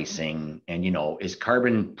carbon pricing, and is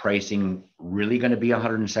carbon pricing really going to be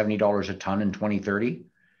 $170 a ton in 2030?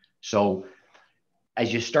 So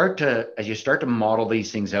as you start to model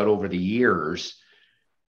these things out over the years,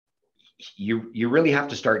 you really have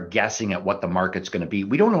to start guessing at what the market's going to be.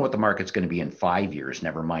 We don't know what the market's going to be in 5 years,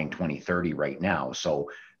 never mind 2030 right now.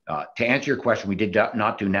 So to answer your question, we did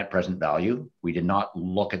not do net present value. We did not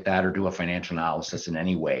look at that or do a financial analysis in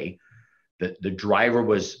any way. The driver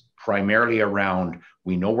was primarily around,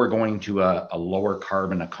 we know we're going to a lower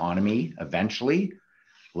carbon economy eventually.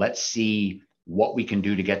 Let's see what we can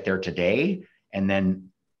do to get there today. And then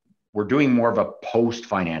we're doing more of a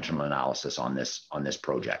post-financial analysis on this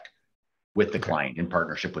project with the client, in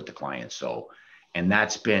partnership with the client. So, and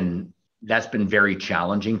that's been very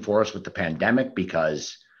challenging for us with the pandemic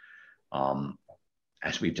because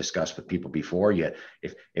as we've discussed with people before,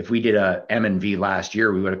 if we did a M&V last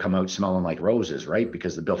year, we would have come out smelling like roses, right?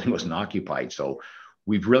 Because the building wasn't occupied. So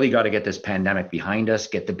we've really got to get this pandemic behind us,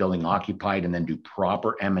 get the building occupied, and then do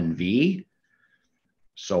proper M&V.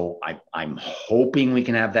 So I'm hoping we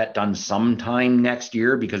can have that done sometime next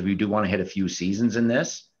year, because we do want to hit a few seasons in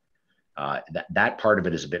this. That part of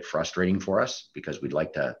it is a bit frustrating for us, because we'd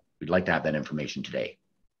like to have that information today.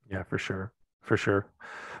 Yeah, for sure. For sure.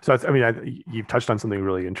 So I mean, you've touched on something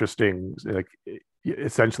really interesting. Like,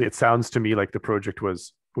 essentially, it sounds to me like the project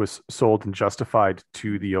was sold and justified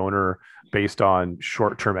to the owner based on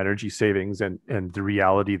short-term energy savings and the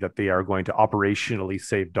reality that they are going to operationally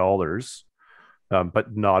save dollars,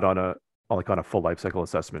 but not on a full life cycle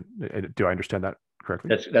assessment. Do I understand that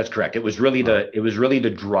correctly? That's correct. It was really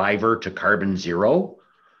the driver to carbon zero.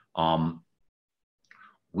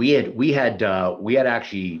 We had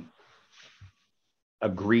actually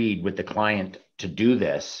agreed with the client to do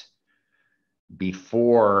this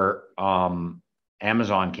before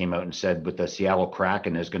Amazon came out and said, with the Seattle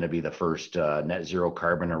Kraken is going to be the first net zero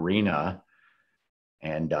carbon arena.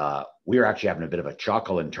 And we were actually having a bit of a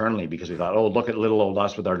chuckle internally, because we thought, oh, look at little old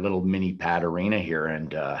us with our little mini pad arena here.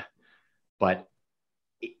 And but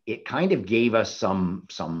it kind of gave us some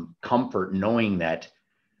comfort knowing that,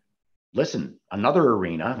 listen, another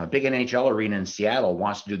arena, a big NHL arena in Seattle,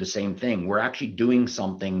 wants to do the same thing. We're actually doing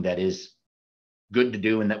something that is good to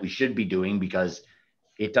do and that we should be doing, because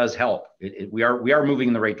it does help. We are moving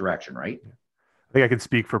in the right direction, right? I think I can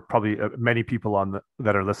speak for probably many people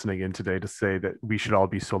that are listening in today to say that we should all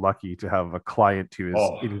be so lucky to have a client who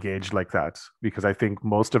is engaged like that, because I think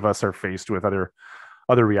most of us are faced with other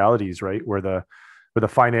realities, right, where the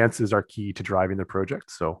finances are key to driving the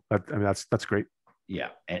project. So that's great. Yeah,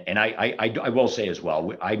 and I will say as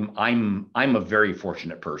well, I'm a very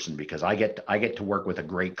fortunate person, because I get to work with a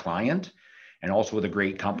great client, and also with a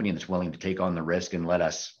great company that's willing to take on the risk and let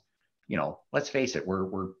us, let's face it,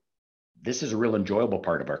 this is a real enjoyable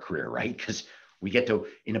part of our career, right? Because we get to,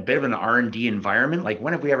 in a bit of an R&D environment, like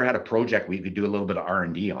when have we ever had a project we could do a little bit of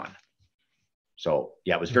R&D on? So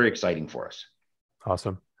yeah, it was very exciting for us.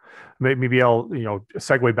 Awesome. Maybe I'll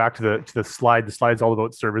segue back to the slide. The slide's all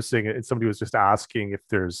about servicing. And somebody was just asking if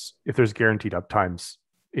there's guaranteed uptimes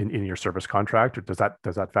in your service contract, or does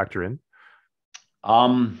that factor in?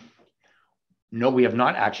 No, we have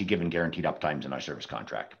not actually given guaranteed uptimes in our service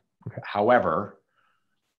contract. Okay. However,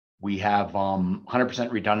 we have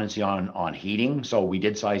 100% redundancy on heating. So we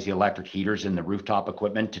did size the electric heaters in the rooftop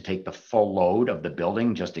equipment to take the full load of the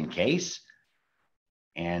building just in case.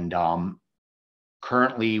 And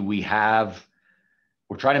currently we're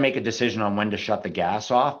trying to make a decision on when to shut the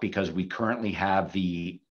gas off, because we currently have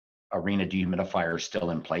the arena dehumidifier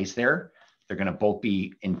still in place there. They're going to both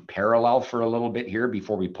be in parallel for a little bit here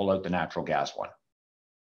before we pull out the natural gas one,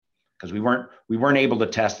 because we weren't able to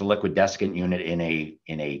test the liquid desiccant unit in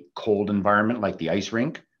a cold environment like the ice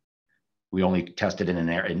rink. We only tested it in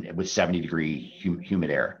air with 70-degree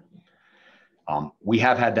humid air. We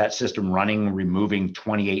have had that system running, removing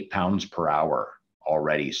 28 pounds per hour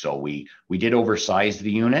already. So we did oversize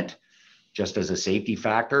the unit just as a safety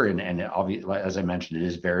factor, and obviously, as I mentioned, it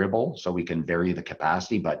is variable, so we can vary the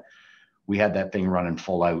capacity, but we had that thing running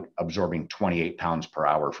full out, absorbing 28 pounds per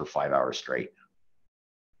hour for 5 hours straight.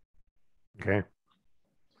 Okay.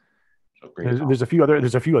 So great. There's a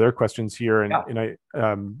few other questions here, and I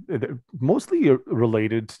mostly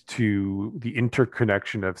related to the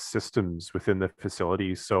interconnection of systems within the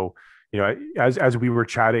facility. So, as we were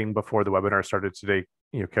chatting before the webinar started today,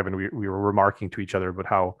 Kevin, we were remarking to each other about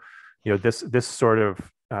how, this sort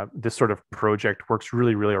of project works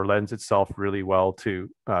really, or lends itself really well to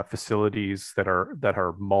facilities that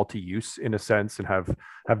are multi-use in a sense, and have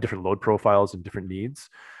different load profiles and different needs.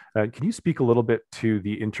 Can you speak a little bit to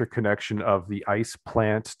the interconnection of the ice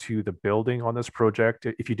plant to the building on this project,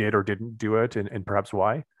 if you did or didn't do it, and perhaps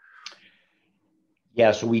why?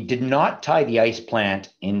 Yeah, so we did not tie the ice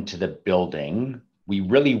plant into the building. We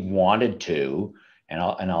really wanted to, and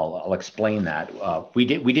I'll explain that. We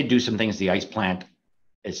did do some things. The ice plant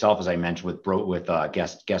itself, as I mentioned, with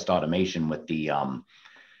guest automation, with the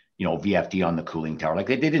VFD on the cooling tower. Like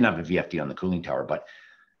they didn't have a VFD on the cooling tower, but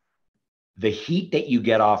the heat that you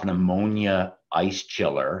get off an ammonia ice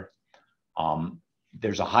chiller,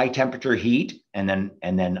 there's a high temperature heat and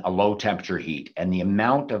then a low temperature heat, and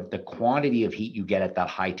the quantity of heat you get at that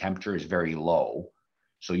high temperature is very low.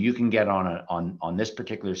 So you can get on this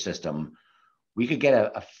particular system, we could get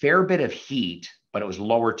a fair bit of heat, but it was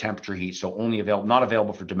lower temperature heat, so not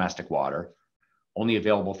available for domestic water, only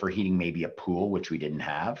available for heating maybe a pool, which we didn't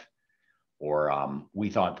have, or we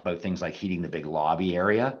thought about things like heating the big lobby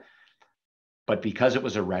area. But because it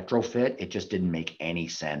was a retrofit, it just didn't make any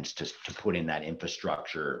sense to put in that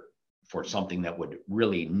infrastructure for something that would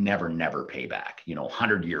really never pay back,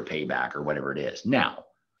 100-year payback or whatever it is. Now,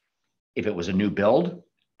 if it was a new build,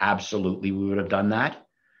 absolutely we would have done that.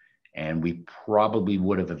 And we probably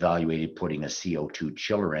would have evaluated putting a CO2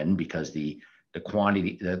 chiller in, because the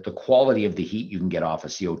quality of the heat you can get off a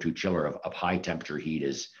CO2 chiller of high temperature heat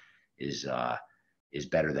is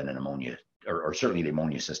better than an ammonia, or certainly the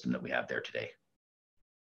ammonia system that we have there today.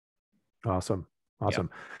 Awesome. Yeah.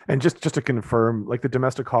 And just to confirm, like the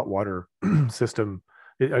domestic hot water system,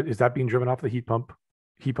 is that being driven off the heat pump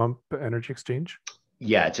energy exchange?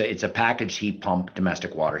 Yeah, it's a packaged heat pump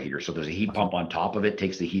domestic water heater. So there's a heat pump on top of it,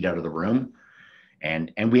 takes the heat out of the room.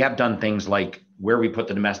 And we have done things like where we put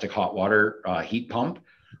the domestic hot water heat pump,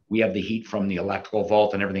 we have the heat from the electrical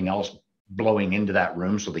vault and everything else blowing into that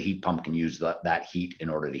room, so the heat pump can use that heat in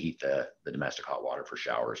order to heat the domestic hot water for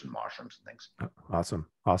showers and washrooms and things.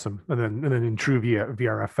 Awesome. And then in true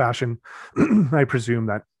VRF fashion, I presume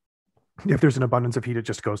that if there's an abundance of heat, it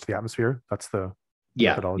just goes to the atmosphere. That's the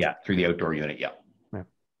methodology. Yeah, through the outdoor unit. Yeah.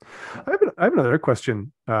 I have another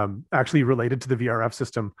question, actually related to the VRF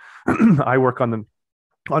system. I work on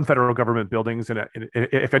federal government buildings, and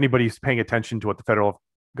if anybody's paying attention to what the federal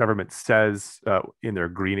government says in their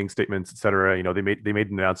greening statements, et cetera, they made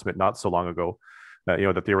an announcement not so long ago,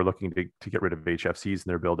 that they were looking to get rid of HFCs in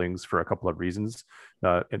their buildings for a couple of reasons,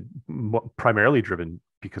 and primarily driven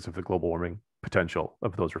because of the global warming potential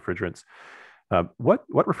of those refrigerants. What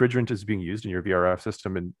refrigerant is being used in your VRF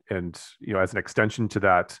system, and as an extension to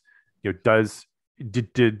that, does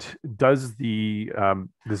the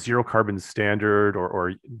zero carbon standard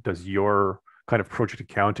or does your kind of project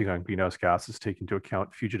accounting on greenhouse gases take into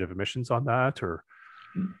account fugitive emissions on that? Or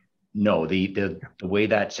no, the way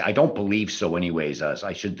that I don't believe so anyways.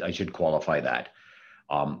 I should qualify that.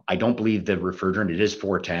 I don't believe the refrigerant, it is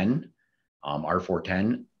 410,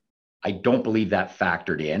 R410. I don't believe that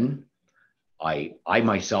factored in. I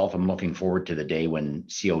myself am looking forward to the day when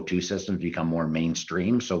CO2 systems become more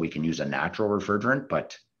mainstream, so we can use a natural refrigerant,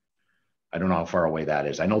 but I don't know how far away that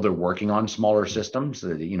is. I know they're working on smaller systems,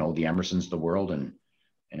 the Emersons of the world and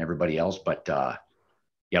everybody else, but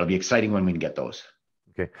it'll be exciting when we can get those.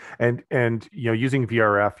 Okay. And using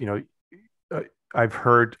VRF, I've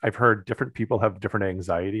heard different people have different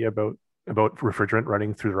anxiety about refrigerant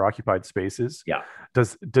running through their occupied spaces. Yeah.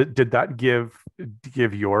 Did that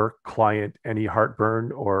give your client any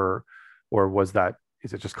heartburn, or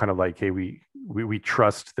is it just kind of like, hey, we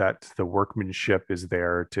trust that the workmanship is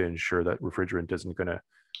there to ensure that refrigerant isn't going to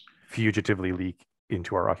fugitively leak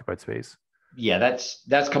into our occupied space? Yeah,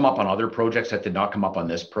 that's come up on other projects that did not come up on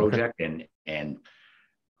this project. Okay. And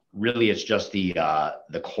really it's just the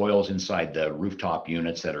coils inside the rooftop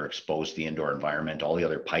units that are exposed to the indoor environment. All the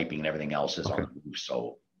other piping and everything else is on the roof.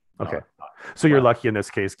 So so you're lucky in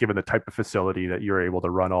this case, given the type of facility, that you're able to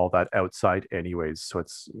run all that outside anyways. So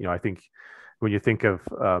it's, I think when you think of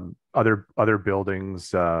other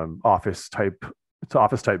buildings, office type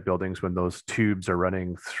buildings, when those tubes are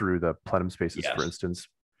running through the plenum spaces, yes, for instance,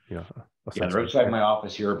 they're outside my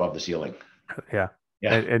office here above the ceiling. Yeah.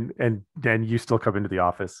 And then you still come into the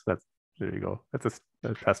office. There you go. That's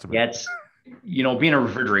a testament. Yeah, it's, being a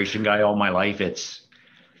refrigeration guy all my life, it's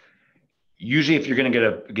usually if you're going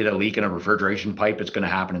to get a leak in a refrigeration pipe, it's going to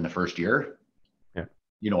happen in the first year. Yeah.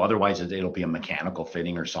 Otherwise it'll be a mechanical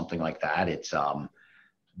fitting or something like that. It's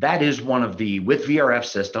that is one of the, with VRF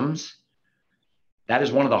systems, that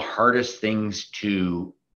is one of the hardest things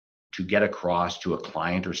to get across to a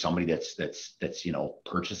client or somebody that's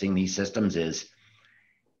purchasing these systems. Is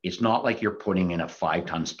it's not like you're putting in a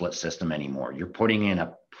 5-ton split system anymore. You're putting in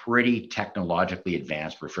a pretty technologically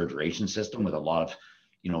advanced refrigeration system with a lot of,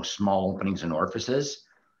 small openings and orifices.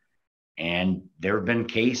 And there have been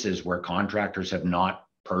cases where contractors have not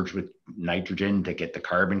purged with nitrogen to get the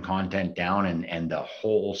carbon content down, and the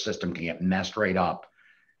whole system can get messed right up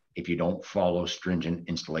if you don't follow stringent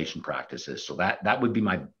installation practices. So that would be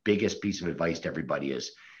my biggest piece of advice to everybody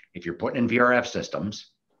is, if you're putting in VRF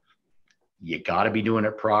systems, you got to be doing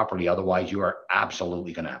it properly. Otherwise, you are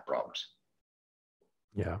absolutely going to have problems.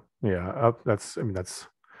 Yeah.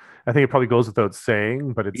 I think it probably goes without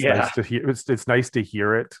saying, but it's nice to hear. It's nice to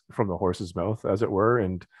hear it from the horse's mouth, as it were.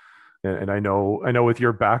 And I know with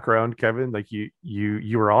your background, Kevin, like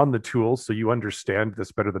you were on the tools, so you understand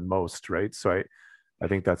this better than most, right? So I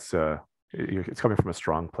think that's it's coming from a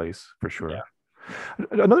strong place for sure. Yeah.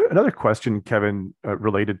 Another question, Kevin,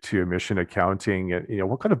 related to emission accounting.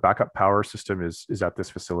 What kind of backup power system is at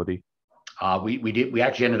this facility? We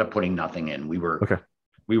actually ended up putting nothing in. We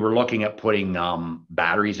were looking at putting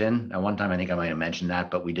batteries in at one time. I think I might have mentioned that,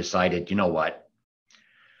 but we decided,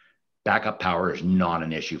 backup power is not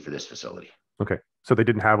an issue for this facility. Okay. So they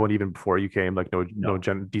didn't have one even before you came, like no No.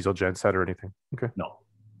 diesel gen set or anything. Okay. No.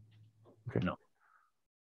 Okay. No.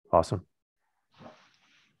 Awesome.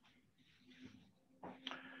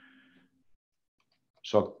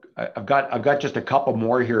 So I've got just a couple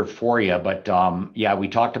more here for you, but yeah, we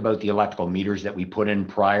talked about the electrical meters that we put in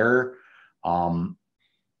prior,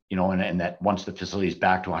 you know, and that once the facility is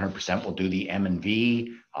back to 100%, we'll do the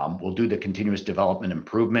M&V, we'll do the continuous development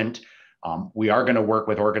improvement. We are going to work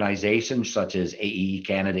with organizations such as AEE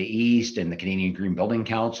Canada East and the Canadian Green Building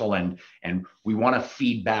Council, and we want to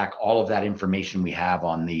feed back all of that information we have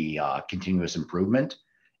on the continuous improvement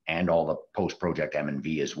and all the post-project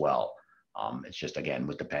M&V as well. It's just, again,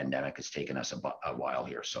 with the pandemic, it's taken us a while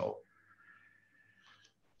here. So,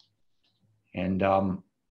 and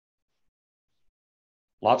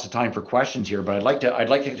lots of time for questions here, but I'd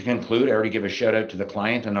like to conclude. I already give a shout out to the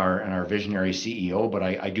client and our visionary CEO, but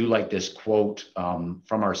I do like this quote from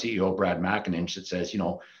our CEO, Brad McIninch, that says, you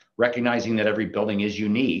know, recognizing that every building is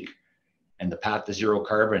unique and the path to zero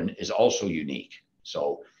carbon is also unique.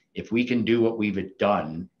 So if we can do what we've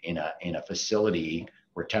done in a facility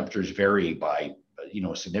where temperatures vary by, you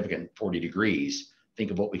know, a significant 40 degrees,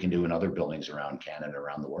 think of what we can do in other buildings around Canada,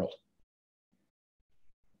 around the world.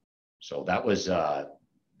 So that was the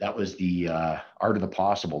art of the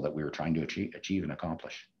possible that we were trying to achieve and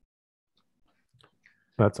accomplish.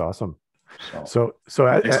 That's awesome. So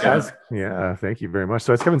Thanks, yeah, thank you very much.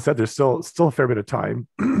 So as Kevin said, there's still a fair bit of time.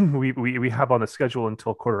 we have on the schedule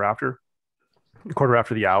until quarter after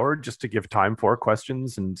the hour, just to give time for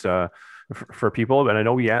questions and for people. And I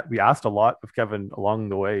know we asked a lot of Kevin along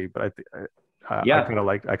the way, but I kind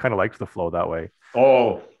of liked the flow that way.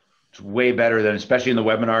 Oh, it's way better than, especially in the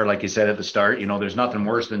webinar, like you said at the start. You know, there's nothing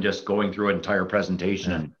worse than just going through an entire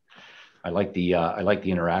presentation. And I like the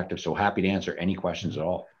interactive. So happy to answer any questions at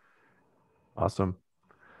all. Awesome.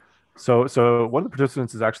 So one of the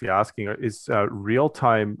participants is actually asking, is real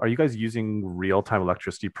time? Are you guys using real time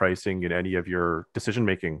electricity pricing in any of your decision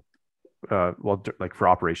making? Like for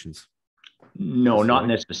operations? No, not in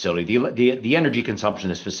this facility. The energy consumption in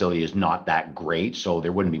this facility is not that great, so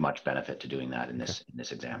there wouldn't be much benefit to doing that in this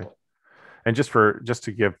example. Okay. And just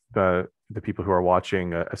to give the people who are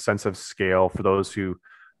watching a sense of scale, for those who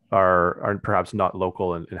are perhaps not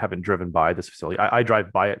local and haven't driven by this facility, I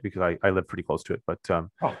drive by it because I live pretty close to it. But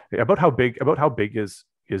about how big is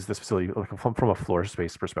this facility, like from a floor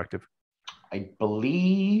space perspective? I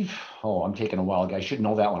believe. Oh, I'm taking a while. I should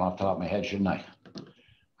know that one off the top of my head, shouldn't I?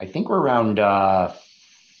 I think we're around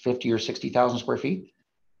 50 or 60,000 square feet.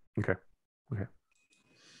 Okay.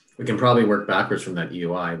 We can probably work backwards from that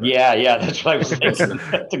EUI. But... Yeah, that's what I was thinking.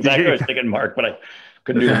 That's exactly what I was thinking, Mark, but I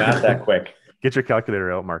couldn't do the math that quick. Get your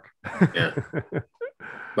calculator out, Mark. Yeah.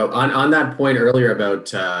 But on that point earlier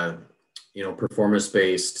about, you know,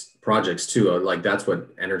 performance-based projects too, like that's what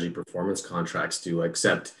energy performance contracts do,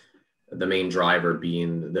 except the main driver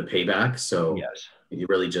being the payback. So yes, you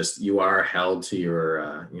really you are held to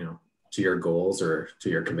your, you know, to your goals or to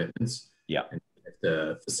your commitments. Yeah. And if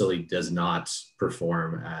the facility does not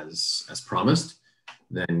perform as promised,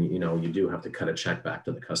 then, you know, you do have to cut a check back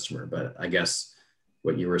to the customer. But I guess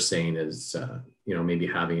what you were saying is, you know, maybe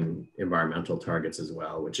having environmental targets as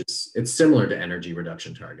well, which it's similar to energy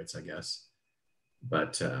reduction targets, I guess.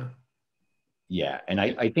 But yeah, and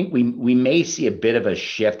I think we may see a bit of a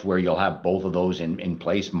shift where you'll have both of those in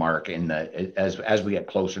place, Mark, as we get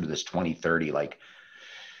closer to this 2030. Like,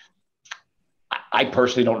 I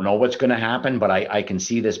personally don't know what's going to happen, but I can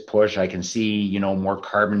see this push. I can see, you know, more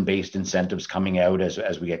carbon-based incentives coming out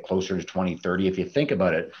as we get closer to 2030. If you think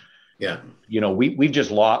about it, yeah, you know, we've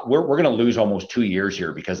just lost. We're going to lose almost 2 years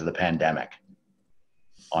here because of the pandemic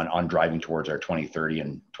on driving towards our 2030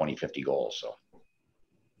 and 2050 goals. So.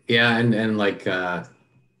 Yeah, and like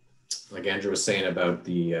Andrew was saying about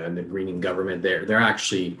the greening government, they're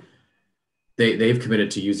actually they've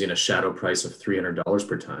committed to using a shadow price of $300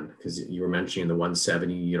 per ton, because you were mentioning the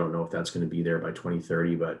 170. You don't know if that's going to be there by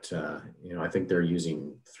 2030, but you know, I think they're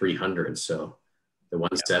using 300. So the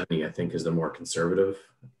 170, I think, is the more conservative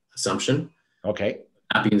assumption. Okay.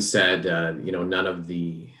 That being said, you know, none of the,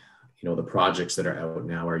 you know, the projects that are out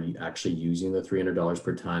now are actually using the $300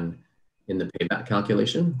 per ton in the payback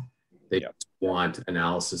calculation. They just want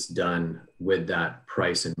analysis done with that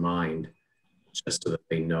price in mind, just so that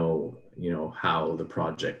they know, you know, how the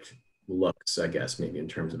project looks, I guess, maybe in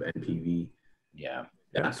terms of NPV. Yeah.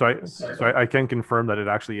 So I can confirm that it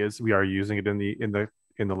actually is. We are using it in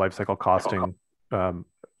the life cycle costing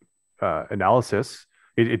analysis.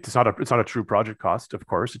 It's not a true project cost, of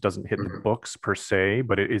course. It doesn't hit the books per se,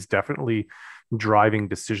 but it is definitely driving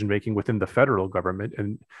decision making within the federal government.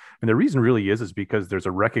 And the reason really is because there's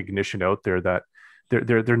a recognition out there that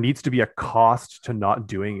there needs to be a cost to not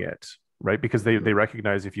doing it, right? Because they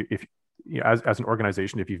recognize if as an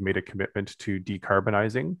organization, if you've made a commitment to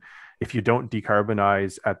decarbonizing, if you don't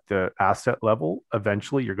decarbonize at the asset level,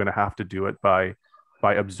 eventually you're going to have to do it by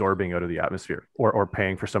absorbing out of the atmosphere or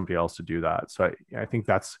paying for somebody else to do that. So I think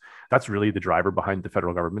that's really the driver behind the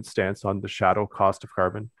federal government's stance on the shadow cost of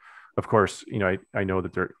carbon. Of course, I know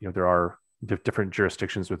that there are different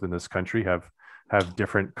jurisdictions within this country have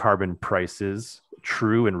different carbon prices,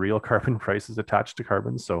 true and real carbon prices attached to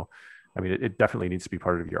carbon. So, I mean, it definitely needs to be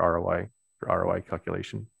part of your ROI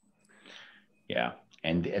calculation. Yeah.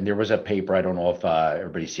 And there was a paper, I don't know if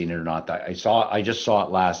everybody's seen it or not. I just saw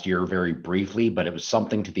it last year very briefly, but it was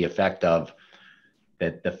something to the effect of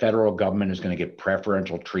that the federal government is going to get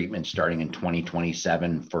preferential treatment starting in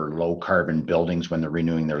 2027 for low carbon buildings when they're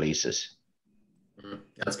renewing their leases.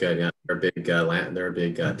 That's good. Yeah, they're a big they're a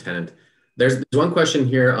big tenant. There's one question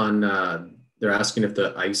here on they're asking if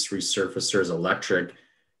the ice resurfacer is electric,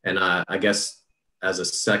 and I guess as a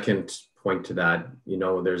second point to that,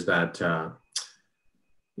 there's that.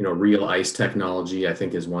 Real ice technology, I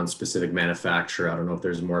think, is one specific manufacturer. I don't know if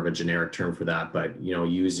there's more of a generic term for that, but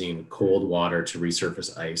using cold water to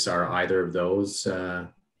resurface ice. Are either of those?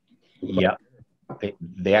 Yeah,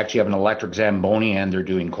 they actually have an electric Zamboni, and they're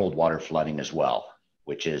doing cold water flooding as well,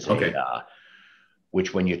 which is okay.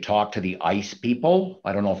 Which when you talk to the ice people,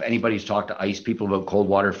 I don't know if anybody's talked to ice people about cold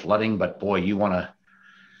water flooding, but boy, you want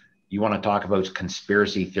to talk about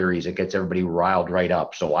conspiracy theories. It gets everybody riled right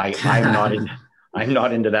up. So I'm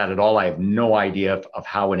not into that at all. I have no idea of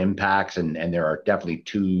how it impacts, and there are definitely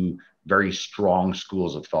two very strong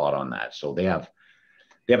schools of thought on that. So they have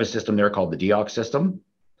a system there called the DEOC system.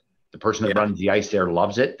 The person that runs the ice there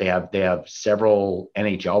loves it. They have several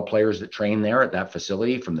NHL players that train there at that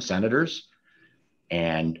facility from the Senators,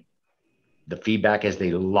 and the feedback is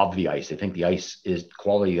they love the ice. They think the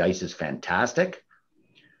quality of the ice is fantastic.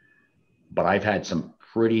 But I've had some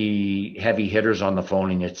pretty heavy hitters on the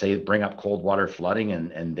phone, and you say bring up cold water flooding,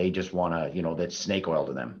 and they just want to, that's snake oil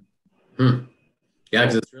to them. Yeah,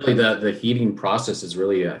 because it's really the heating process is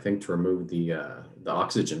really, I think, to remove the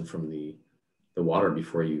oxygen from the water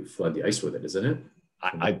before you flood the ice with it, isn't it?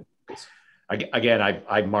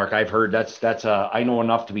 Mark, I've heard that's I know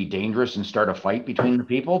enough to be dangerous and start a fight between the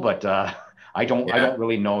people, but I don't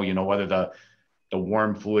really know, whether the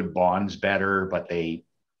warm fluid bonds better, but the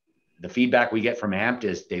feedback we get from AMPED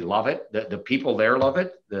is they love it. The people there love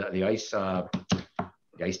it. The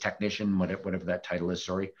ice technician, whatever that title is,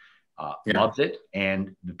 loves it.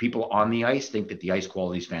 And the people on the ice think that the ice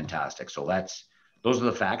quality is fantastic. So those are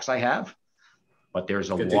the facts I have. But there's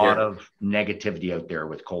a lot of negativity out there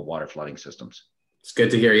with cold water flooding systems. It's good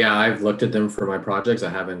to hear. Yeah, I've looked at them for my projects. I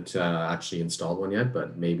haven't actually installed one yet,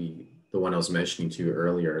 but maybe the one I was mentioning to you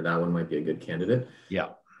earlier, that one might be a good candidate. Yeah.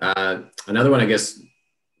 Another one, I guess,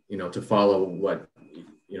 to follow what,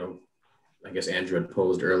 I guess Andrew had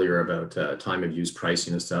posed earlier about time of use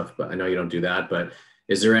pricing and stuff, but I know you don't do that, but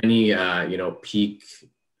is there any, peak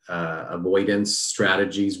avoidance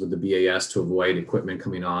strategies with the BAS to avoid equipment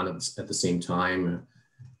coming on at the same time?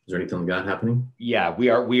 Is there anything like that happening? Yeah, we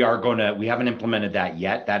haven't implemented that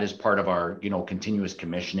yet. That is part of our, continuous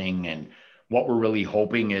commissioning. And what we're really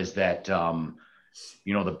hoping is that,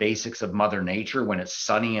 the basics of Mother Nature, when it's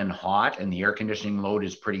sunny and hot and the air conditioning load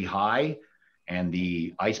is pretty high and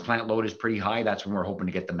the ice plant load is pretty high, that's when we're hoping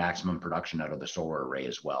to get the maximum production out of the solar array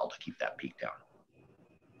as well to keep that peak down.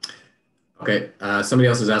 Okay. Somebody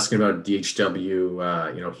else is asking about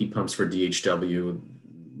DHW, heat pumps for DHW.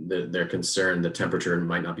 They're concerned the temperature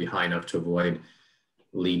might not be high enough to avoid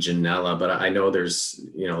Legionella, but I know there's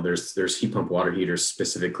heat pump water heaters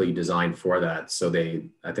specifically designed for that. So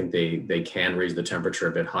I think they can raise the temperature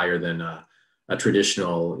a bit higher than a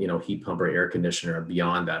traditional, heat pump or air conditioner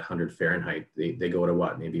beyond that 100 Fahrenheit. They go to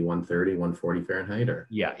what, maybe 130, 140 Fahrenheit or?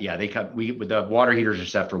 Yeah. The water heaters are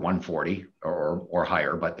set for 140 or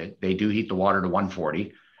higher, but they do heat the water to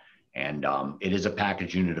 140. And it is a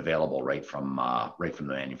package unit available right from the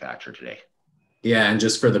manufacturer today. Yeah, and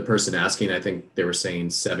just for the person asking, I think they were saying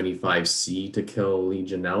 75C to kill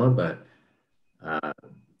Legionella, but I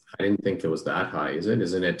didn't think it was that high.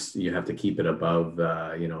 Isn't it? You have to keep it above, the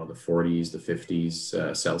 40s, the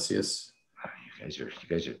 50s Celsius. You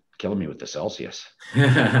guys are killing me with the Celsius.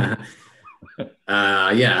 Yeah,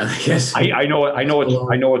 I guess I know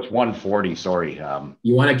it's 140. Sorry.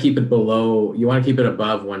 You want to keep it below. You want to keep it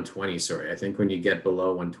above 120. Sorry, I think when you get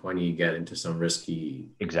below 120, you get into some risky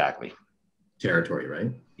exactly territory,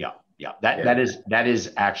 right? Yeah, that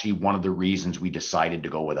is actually one of the reasons we decided to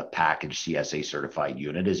go with a package CSA certified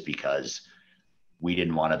unit, is because we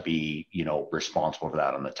didn't want to be, responsible for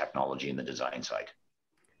that on the technology and the design side.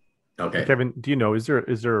 Okay. Kevin, do you know, is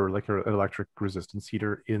there like an electric resistance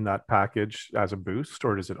heater in that package as a boost,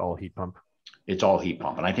 or is it all heat pump? It's all heat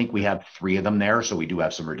pump. And I think we have 3 of them there. So we do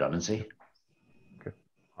have some redundancy. Okay.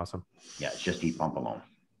 Awesome. Yeah. It's just heat pump alone.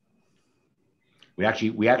 We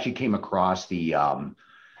actually came across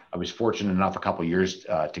I was fortunate enough a couple of years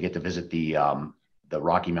to get to visit the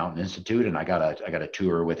Rocky Mountain Institute, and I got a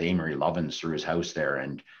tour with Amory Lovins through his house there,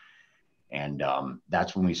 and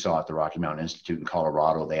that's when we saw at the Rocky Mountain Institute in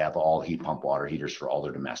Colorado, they have all heat pump water heaters for all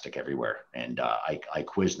their domestic everywhere, and I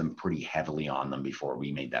quizzed them pretty heavily on them before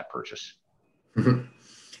we made that purchase.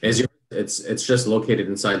 It's just located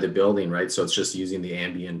inside the building, right? So it's just using the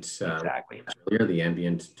ambient exactly the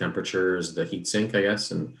ambient temperatures, the heat sink, I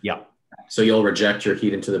guess, and yeah. So you'll reject your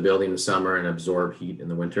heat into the building in the summer and absorb heat in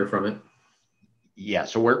the winter from it? Yeah,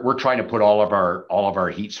 so we're trying to put all of our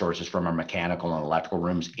heat sources from our mechanical and electrical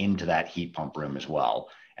rooms into that heat pump room as well.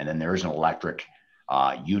 And then there is an electric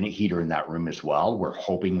unit heater in that room as well. We're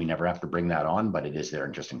hoping we never have to bring that on, but it is there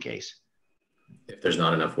just in case. If there's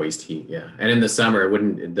not enough waste heat, yeah. And in the summer, it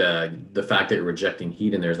wouldn't, the fact that you're rejecting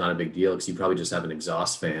heat in there is not a big deal, because you probably just have an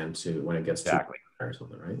exhaust fan to when it gets exactly too or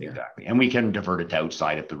something, right? Yeah. Exactly. And we can divert it to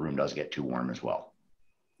outside if the room does get too warm as well.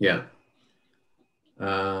 Yeah.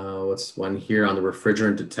 What's one here on the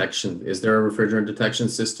refrigerant detection? Is there a refrigerant detection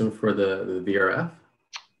system for the VRF?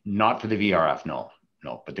 Not for the VRF, no.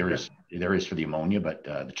 But there is for the ammonia, but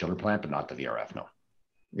the chiller plant, but not the VRF, no.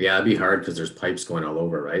 Yeah, it'd be hard because there's pipes going all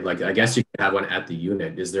over, right? Like, I guess you could have one at the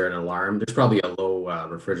unit. Is there an alarm? There's probably a low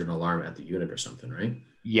refrigerant alarm at the unit or something, right?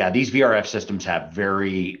 Yeah, these VRF systems have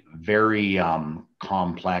very, very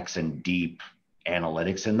complex and deep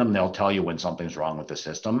analytics in them. They'll tell you when something's wrong with the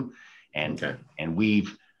system, and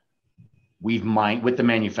we've mined with the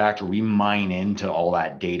manufacturer. We mine into all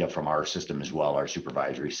that data from our system as well, our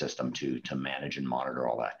supervisory system, to manage and monitor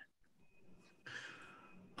all that.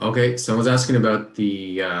 Okay, someone's asking about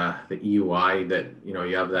the EUI, that you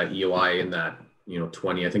have that EUI in that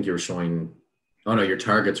 20. I think you were showing. Oh no, your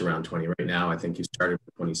target's around 20 right now. I think you started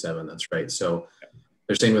with 27. That's right. So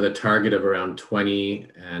they're saying with a target of around 20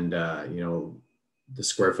 and the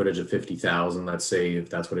square footage of 50,000. Let's say if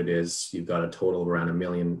that's what it is, you've got a total of around 1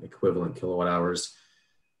 million equivalent kilowatt hours.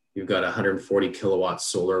 You've got a 140 kilowatt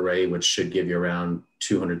solar array, which should give you around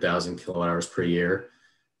 200,000 kilowatt hours per year.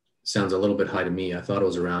 Sounds a little bit high to me. I thought it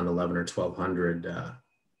was around 11 or 1,200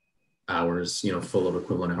 hours, full of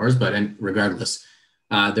equivalent hours. But regardless,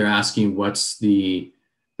 they're asking what's the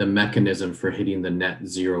mechanism for hitting the net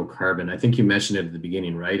zero carbon. I think you mentioned it at the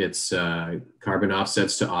beginning, right? It's carbon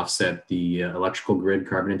offsets to offset the electrical grid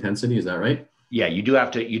carbon intensity. Is that right? Yeah, you do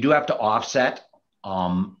have to offset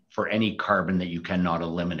for any carbon that you cannot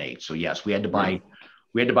eliminate. So yes, we had to buy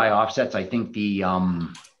offsets. I think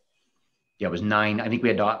it was 9. I think we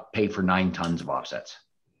had to pay for 9 tons of offsets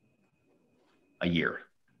a year.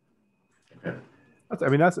 Okay.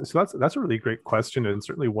 That's a really great question, and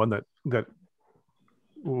certainly one that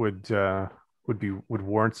would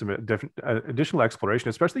warrant some additional exploration,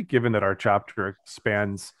 especially given that our chapter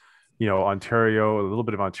spans, Ontario, a little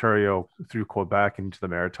bit of Ontario through Quebec into the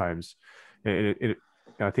Maritimes.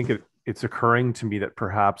 I think it's occurring to me that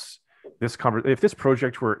perhaps if this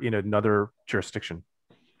project were in another jurisdiction,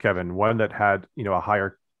 Kevin, one that had a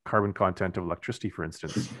higher carbon content of electricity, for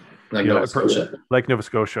instance, like Nova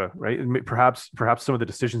Scotia, right? And perhaps some of the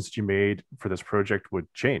decisions that you made for this project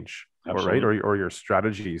would change, or your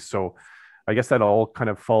strategies. So I guess that all kind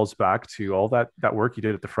of falls back to all that work you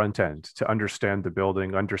did at the front end to understand the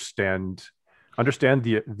building, understand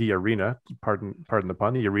the arena, pardon the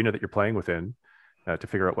pun, the arena that you're playing within, to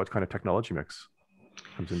figure out what kind of technology mix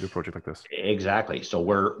comes into a project like this. Exactly. So a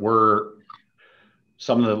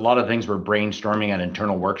lot of things we're brainstorming at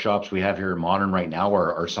internal workshops we have here at Modern right now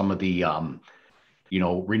are some of the,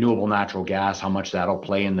 renewable natural gas, how much that'll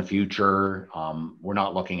play in the future. We're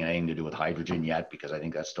not looking at anything to do with hydrogen yet, because I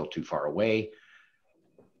think that's still too far away.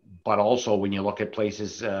 But also when you look at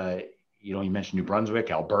places, you mentioned New Brunswick,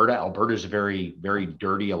 Alberta is a very, very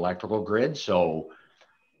dirty electrical grid. So,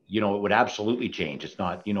 it would absolutely change. It's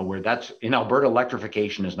not, in Alberta,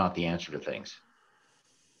 electrification is not the answer to things.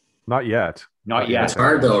 Not yet. It's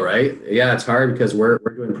hard though, right? Yeah, it's hard because we're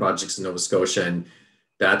doing projects in Nova Scotia, and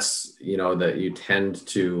that's, that you tend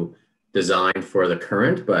to design for the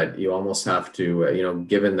current, but you almost have to,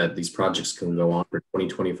 given that these projects can go on for 20,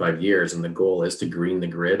 25 years, and the goal is to green the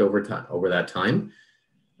grid over that time,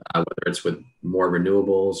 whether it's with more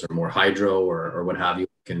renewables or more hydro or what have you,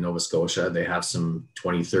 in Nova Scotia, they have some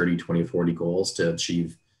 2030, 2040 goals to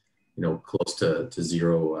achieve, close to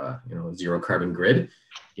zero, zero carbon grid.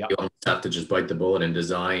 Yeah. You almost have to just bite the bullet and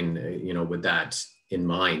design, with that in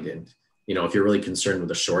mind. And, if you're really concerned with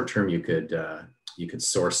the short term, you could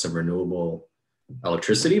source some renewable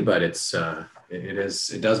electricity, but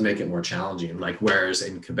it does make it more challenging. Like, whereas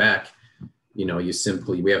in Quebec,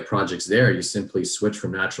 we have projects there, you simply switch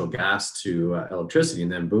from natural gas to electricity,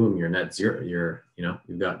 and then boom, you're net zero.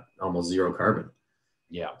 You've got almost zero carbon.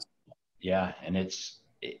 Yeah. Yeah. And it's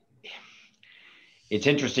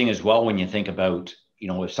interesting as well when you think about,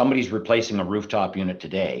 if somebody's replacing a rooftop unit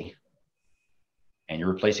today, and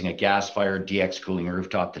you're replacing a gas-fired DX cooling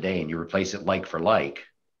rooftop today, and you replace it like for like,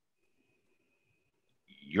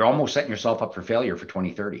 you're almost setting yourself up for failure for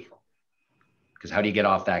 2030. Because how do you get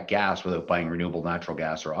off that gas without buying renewable natural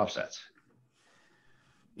gas or offsets?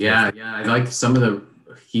 Yeah. I like some of the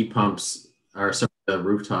heat pumps or some of the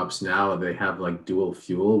rooftops now, they have like dual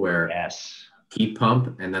fuel where yes, heat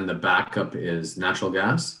pump and then the backup is natural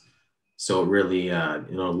gas. So it really,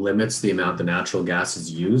 limits the amount the natural gas is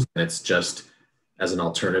used. And it's just as an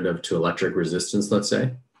alternative to electric resistance, let's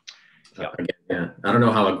say. Yeah. I don't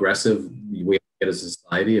know how aggressive we get as a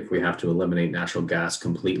society if we have to eliminate natural gas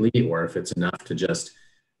completely, or if it's enough to just,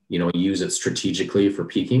 use it strategically for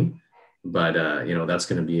peaking. But, that's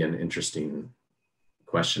going to be an interesting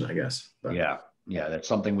question, I guess. But. Yeah, that's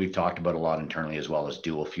something we've talked about a lot internally, as well as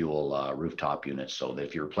dual fuel rooftop units. So that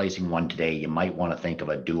if you're replacing one today, you might want to think of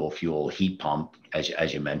a dual fuel heat pump,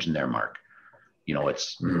 as you mentioned there, Mark.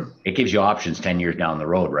 It gives you options 10 years down the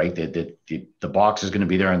road, right? The box is going to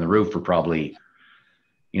be there on the roof for probably,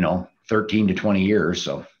 13 to 20 years.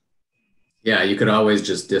 So yeah, you could always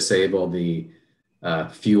just disable the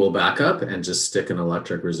fuel backup and just stick an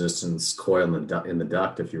electric resistance coil in the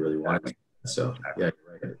duct if you really want it. So yeah,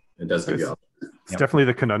 you're right. It does give you options. It's definitely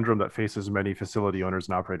the conundrum that faces many facility owners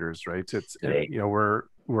and operators, right?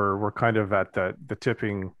 We're kind of at the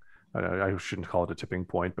tipping. I shouldn't call it a tipping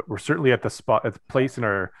point, but we're certainly at the place in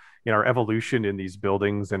our evolution in these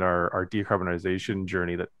buildings and our decarbonization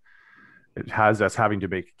journey that it has us having to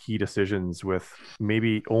make key decisions with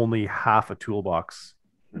maybe only half a toolbox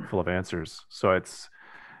full of answers. So it's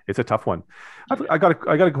a tough one. I got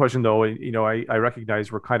a question though. I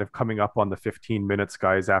recognize we're kind of coming up on the 15 minutes,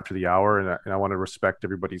 guys, after the hour, and I want to respect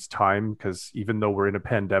everybody's time, because even though we're in a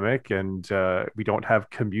pandemic and we don't have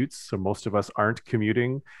commutes, so most of us aren't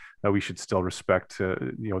commuting, we should still respect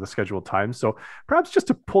the scheduled time. So perhaps just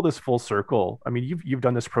to pull this full circle, I mean, you've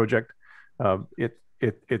done this project. It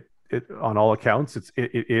on all accounts, it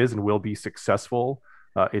is and will be successful.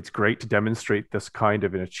 It's great to demonstrate this kind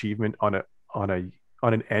of an achievement on an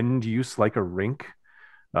end use like a rink.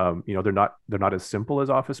 They're not as simple as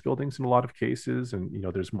office buildings in a lot of cases, and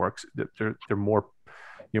there's more they're more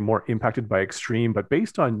more impacted by extreme. But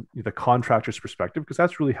based on the contractor's perspective, because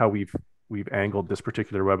that's really how we've angled this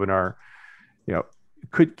particular webinar,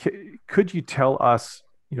 could you tell us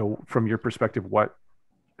from your perspective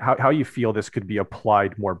how you feel this could be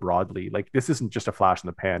applied more broadly? Like, this isn't just a flash in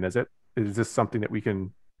the pan, is it? Is this something that we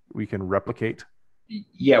can replicate?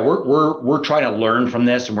 Yeah, we're trying to learn from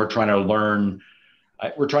this, and we're trying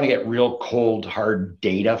to get real cold hard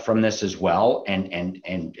data from this as well, and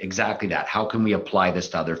exactly that. How can we apply this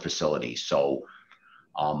to other facilities? So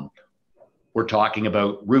we're talking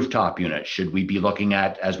about rooftop units. Should we be looking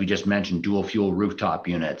at, as we just mentioned, dual fuel rooftop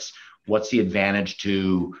units? What's the advantage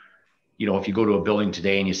to, if you go to a building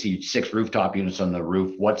today and you see 6 rooftop units on the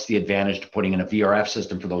roof, what's the advantage to putting in a VRF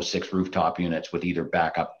system for those 6 rooftop units with either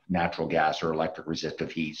backup natural gas or electric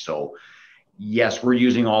resistive heat? So yes, we're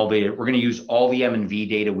going to use all the M&V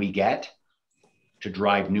data we get to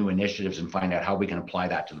drive new initiatives and find out how we can apply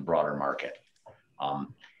that to the broader market.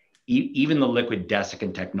 Even the liquid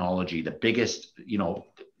desiccant technology, the biggest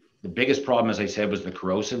problem, as I said, was the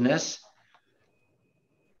corrosiveness.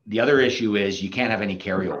 The other issue is you can't have any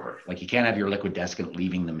carryover. Like, you can't have your liquid desiccant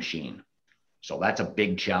leaving the machine. So that's a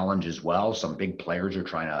big challenge as well. Some big players are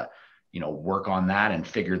trying to, work on that and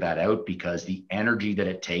figure that out, because the energy that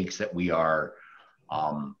it takes that we're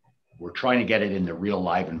trying to get it in the real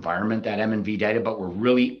live environment, that M&V data, but we're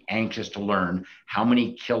really anxious to learn how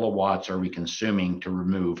many kilowatts are we consuming to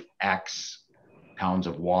remove X pounds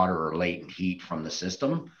of water or latent heat from the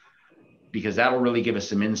system, because that'll really give us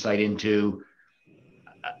some insight into,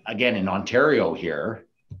 again, in Ontario here,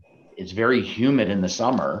 it's very humid in the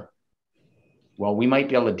summer. Well, we might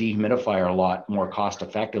be able to dehumidify a lot more cost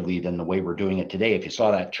effectively than the way we're doing it today. If you saw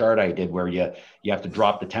that chart I did where you have to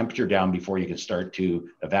drop the temperature down before you can start to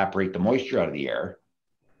evaporate the moisture out of the air,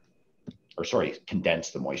 or sorry, condense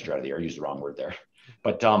the moisture out of the air, use the wrong word there.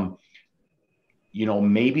 But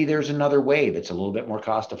maybe there's another way that's a little bit more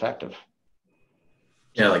cost effective.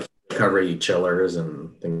 Yeah, like recovery chillers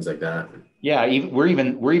and things like that. Yeah, we're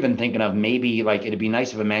even thinking of maybe like it'd be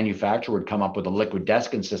nice if a manufacturer would come up with a liquid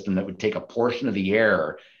desiccant system that would take a portion of the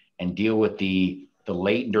air and deal with the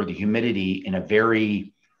latent or the humidity in a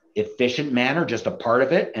very efficient manner, just a part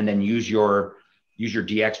of it, and then use your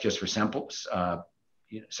DX just for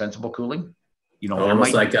sensible cooling.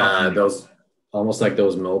 Almost like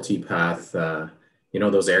those multi-path,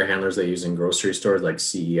 those air handlers they use in grocery stores, like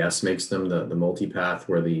CES makes them, the multi-path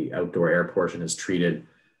where the outdoor air portion is treated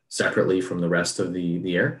separately from the rest of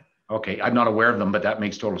the air. Okay, I'm not aware of them, but that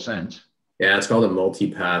makes total sense. Yeah, it's called a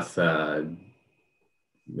multi-path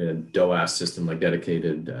DOAS system, like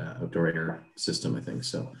dedicated outdoor air system, I think.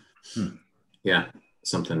 So, yeah,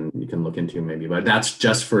 something you can look into maybe. But that's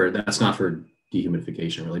not for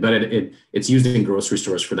dehumidification really. But it's used in grocery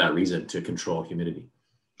stores for that reason, to control humidity.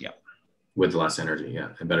 Yeah, with less energy,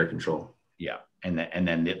 and better control. Yeah. And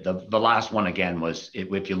then the last one again was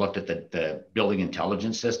if you looked at the building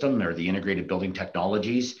intelligence system or the integrated building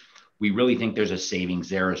technologies, we really think there's a savings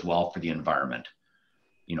there as well for the environment.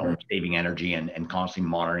 Saving energy and constantly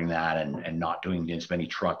monitoring that and not doing as many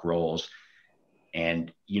truck rolls.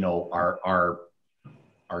 And our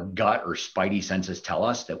gut or spidey senses tell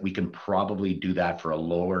us that we can probably do that for a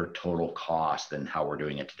lower total cost than how we're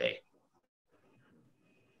doing it today.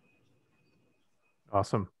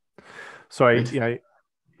 Awesome. So I think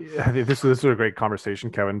this was a great conversation,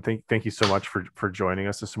 Kevin. Thank you so much for joining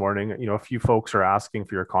us this morning. A few folks are asking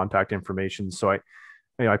for your contact information, so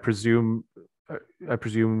I presume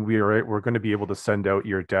we're going to be able to send out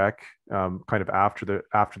your deck kind of after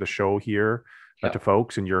the show here to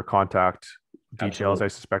folks, and your contact details, Absolutely. I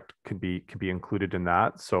suspect can be included in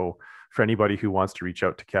that. So for anybody who wants to reach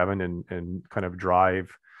out to Kevin and kind of drive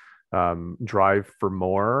for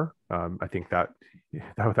more, I think that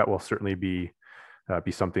will certainly be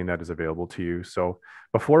something that is available to you. So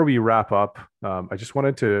before we wrap up, I just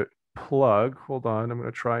wanted to plug, hold on, I'm going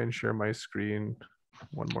to try and share my screen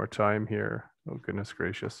one more time here. Oh, goodness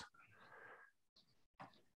gracious.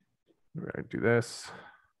 We're going to do this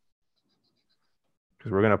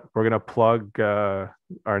because we're going to plug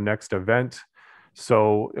our next event.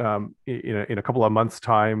 So in a couple of months'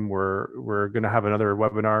 time, we're going to have another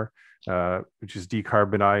webinar, which is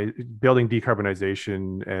building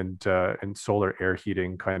decarbonization and solar air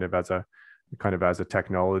heating kind of as a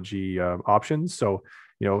technology option. So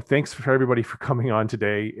thanks for everybody for coming on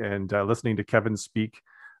today and listening to Kevin speak.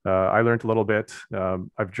 I learned a little bit.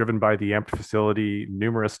 I've driven by the AMPED facility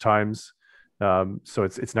numerous times, so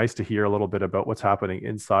it's nice to hear a little bit about what's happening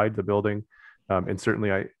inside the building, and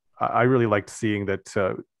certainly I really liked seeing that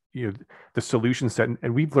the solution set,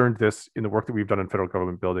 and we've learned this in the work that we've done in federal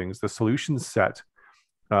government buildings, the solution set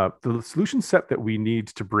that we need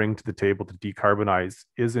to bring to the table to decarbonize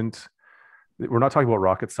we're not talking about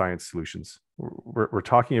rocket science solutions. We're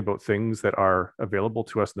talking about things that are available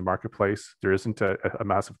to us in the marketplace. There isn't a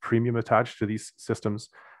massive premium attached to these systems.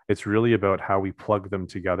 It's really about how we plug them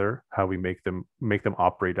together, how we make them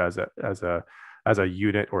operate as a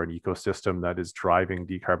unit or an ecosystem that is driving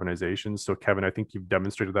decarbonization. So Kevin, I think you've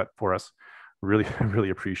demonstrated that for us. Really,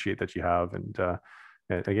 really appreciate that you have. And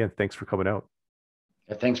again, thanks for coming out.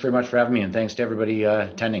 Thanks very much for having me, and thanks to everybody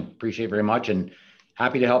attending. Appreciate it very much, and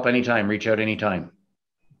happy to help anytime. Reach out anytime.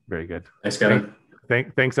 Very good. Thanks, Kevin.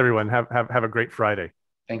 Thanks everyone. Have a great Friday.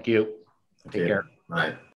 Thank you. Take care. Bye.